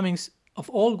shortcomings of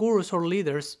all gurus or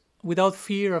leaders without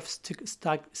fear of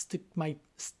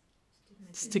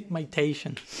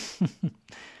stigmatization.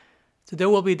 So there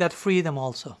will be that freedom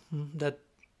also, that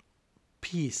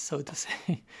peace, so to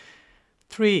say.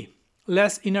 3,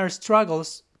 less inner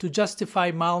struggles to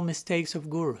justify mild mistakes of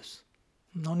gurus.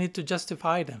 No need to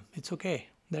justify them. It's okay.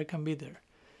 There can be there.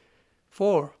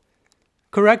 4,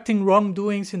 correcting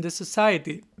wrongdoings in the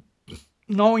society,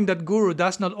 knowing that Guru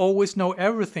does not always know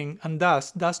everything and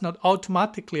thus does not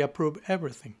automatically approve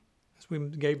everything. As we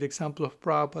gave the example of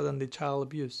Prabhupada and the child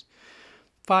abuse.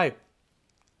 5,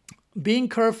 being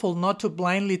careful not to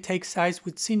blindly take sides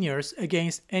with seniors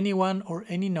against anyone or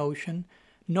any notion,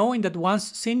 knowing that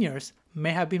one's seniors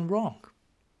may have been wrong.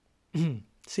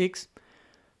 6,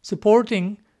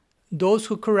 supporting those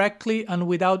who correctly and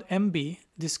without envy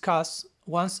discuss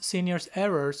one's seniors'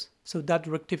 errors so that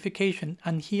rectification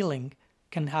and healing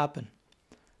can happen.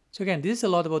 So again, this is a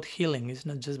lot about healing, it's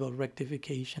not just about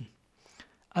rectification.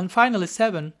 And finally,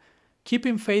 7,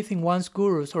 keeping faith in one's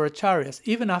gurus or acharyas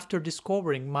even after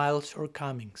discovering mild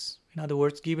shortcomings. In other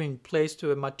words, giving place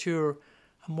to a mature,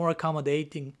 a more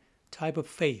accommodating type of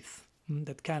faith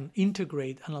that can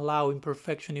integrate and allow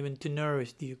imperfection even to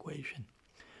nourish the equation.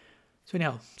 So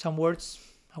anyhow, some words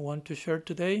I want to share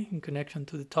today in connection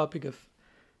to the topic of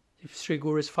if Sri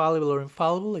Guru is fallible or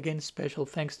infallible. Again, special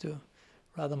thanks to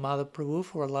Radha Prabhu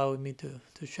for allowing me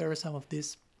to share some of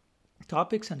these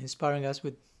topics and inspiring us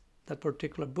with that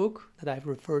particular book that I've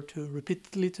referred to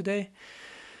repeatedly today.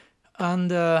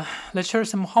 And let's share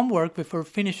some homework before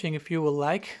finishing, if you will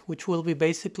like, which will be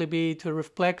basically to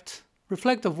reflect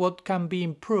of what can be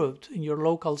improved in your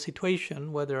local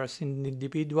situation, whether as an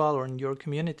individual or in your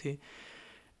community,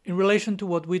 in relation to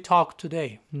what we talked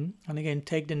today. And again,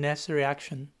 take the necessary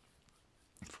action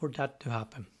for that to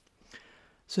happen.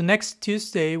 So next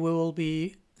Tuesday, we will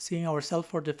be seeing ourselves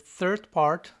for the 3rd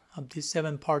part of this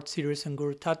 7-part series on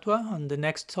GURU-TATTVA. And the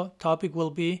next topic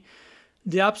will be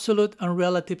the absolute and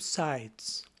relative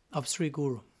sides of Sri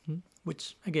Guru,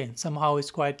 which again, somehow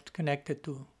is quite connected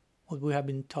to what we have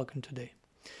been talking today.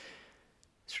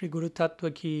 Sri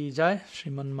GURU-TATTVA ki jai,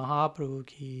 Sriman Mahaprabhu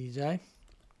ki jai,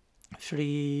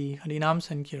 Shri Harinam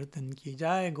Sankirtan ki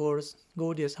jai,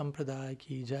 Gaudiya Sampradaya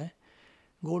ki jai,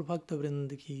 Gaur Bhakta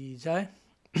Vrind ki jai,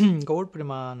 Gaur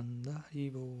Premananda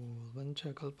Haribo,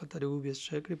 Vancha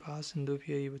Kalpatarubhyascha Kripa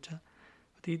Sindhubhya Vacha,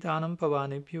 Patitanam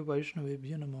Pavanebhyo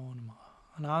Vaishnavebhyo Namo Namah,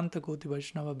 Ananta Koti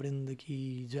Vaishnava Vrind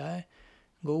ki jai,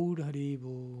 Gaur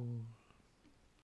Haribo.